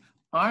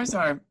 ours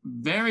are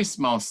very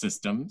small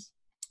systems.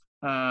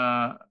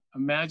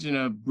 Imagine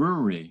a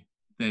brewery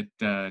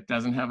that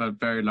doesn't have a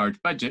very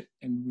large budget,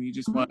 and we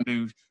just want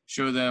to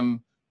show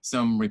them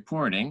some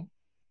reporting.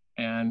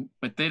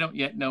 But they don't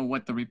yet know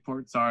what the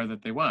reports are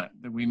that they want.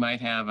 That we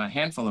might have a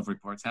handful of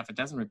reports, half a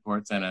dozen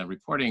reports, and a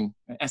reporting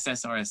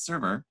SSRS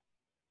server.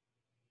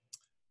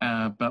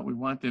 But we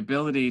want the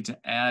ability to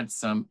add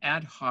some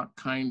ad hoc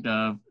kind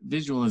of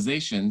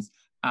visualizations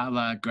a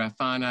la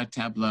Grafana,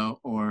 Tableau,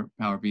 or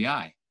Power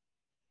BI.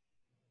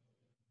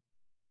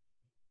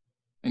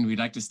 And we'd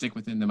like to stick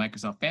within the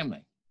Microsoft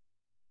family.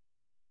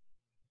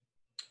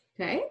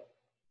 Okay.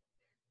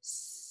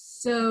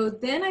 So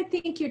then I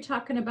think you're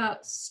talking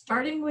about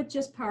starting with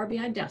just Power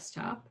BI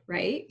Desktop,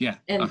 right? Yeah.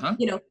 And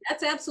you know,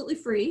 that's absolutely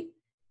free.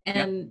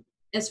 And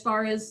as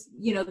far as,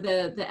 you know,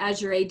 the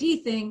Azure AD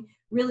thing,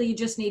 really you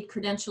just need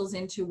credentials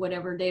into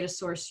whatever data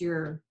source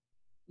you're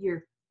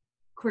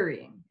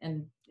querying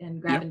and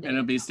grabbing And data.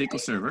 it'll be a from, SQL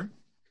right? Server.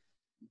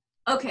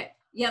 Okay.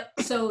 Yep.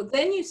 So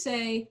then you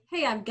say,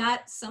 hey, I've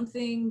got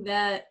something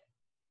that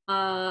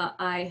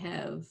I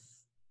have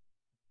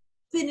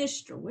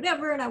finished or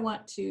whatever, and I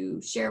want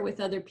to share with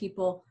other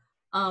people.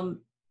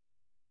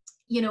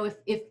 You know,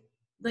 if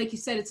like you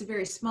said, it's a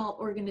very small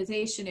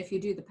organization. If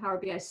you do the Power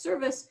BI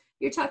service,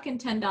 you're talking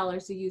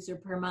 $10 a user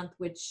per month,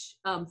 which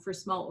for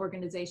small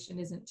organization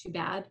isn't too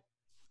bad.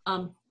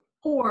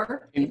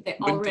 Or if they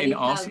already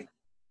have.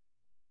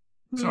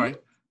 Sorry,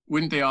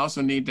 wouldn't they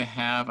also need to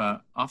have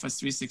a Office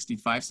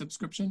 365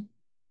 subscription?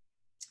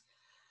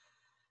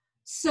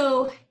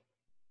 So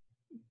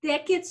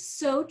that gets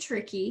so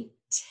tricky.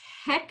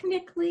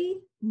 Technically,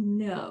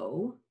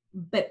 no,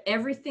 but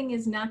everything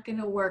is not going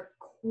to work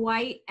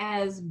quite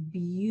as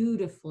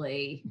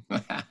beautifully.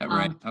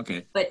 Right.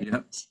 Okay. But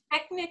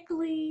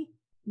technically,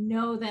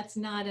 no, that's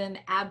not an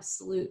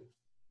absolute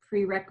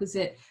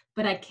prerequisite.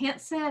 But I can't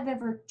say I've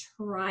ever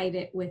tried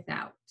it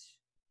without.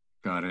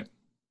 Got it.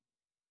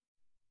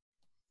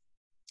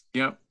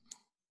 Yep.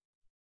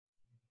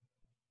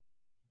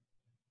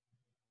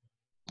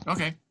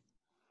 Okay.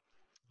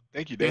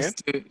 Thank you, Dan.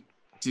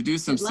 To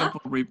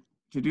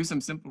do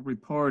some simple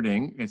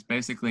reporting, it's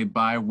basically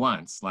buy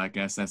once, like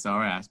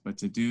SSRS, but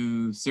to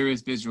do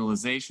serious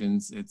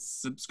visualizations, it's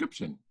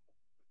subscription.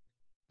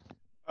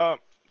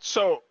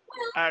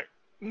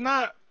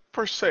 Not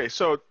per se.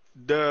 So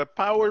the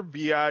Power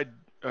BI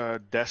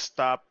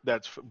desktop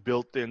that's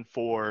built in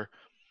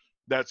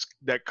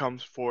that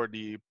comes for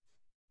the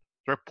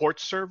report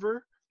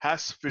server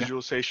has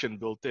visualization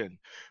built in.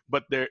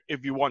 But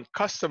if you want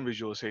custom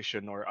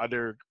visualization or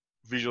other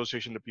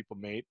visualization that people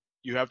made,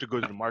 you have to go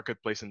to the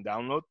marketplace and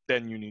download.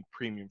 Then you need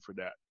premium for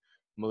that.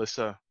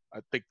 Melissa, I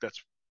think that's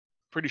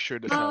pretty sure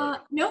that's how.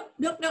 Nope.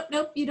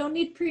 You don't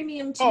need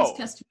premium to use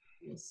custom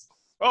views.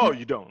 Oh,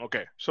 you don't.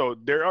 Okay, so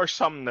there are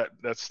some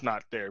that's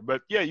not there,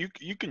 but yeah,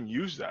 you can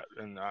use that.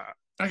 And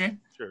okay,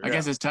 sure, I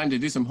guess it's time to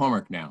do some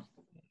homework now.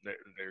 There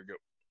you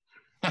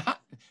go.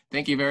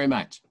 Thank you very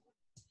much.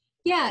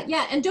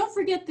 Yeah, and don't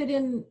forget that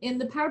in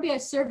the Power BI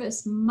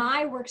service,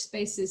 my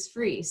workspace is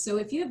free. So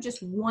if you have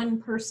just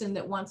one person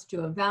that wants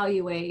to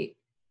evaluate,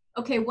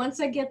 okay, once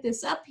I get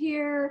this up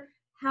here,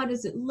 how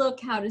does it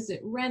look? How does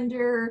it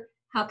render?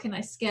 How can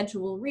I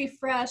schedule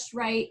refresh,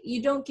 right?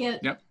 You don't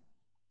get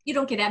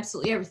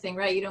absolutely everything,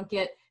 right? You don't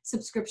get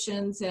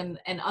subscriptions and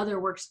other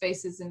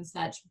workspaces and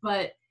such,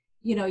 but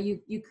you know,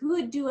 you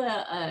could do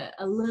a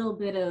little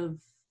bit of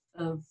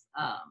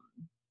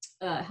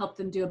help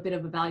them do a bit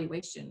of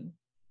evaluation.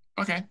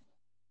 Okay.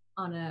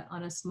 On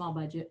a small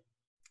budget.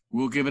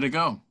 We'll give it a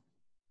go.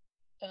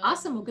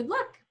 Awesome. Well, good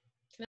luck.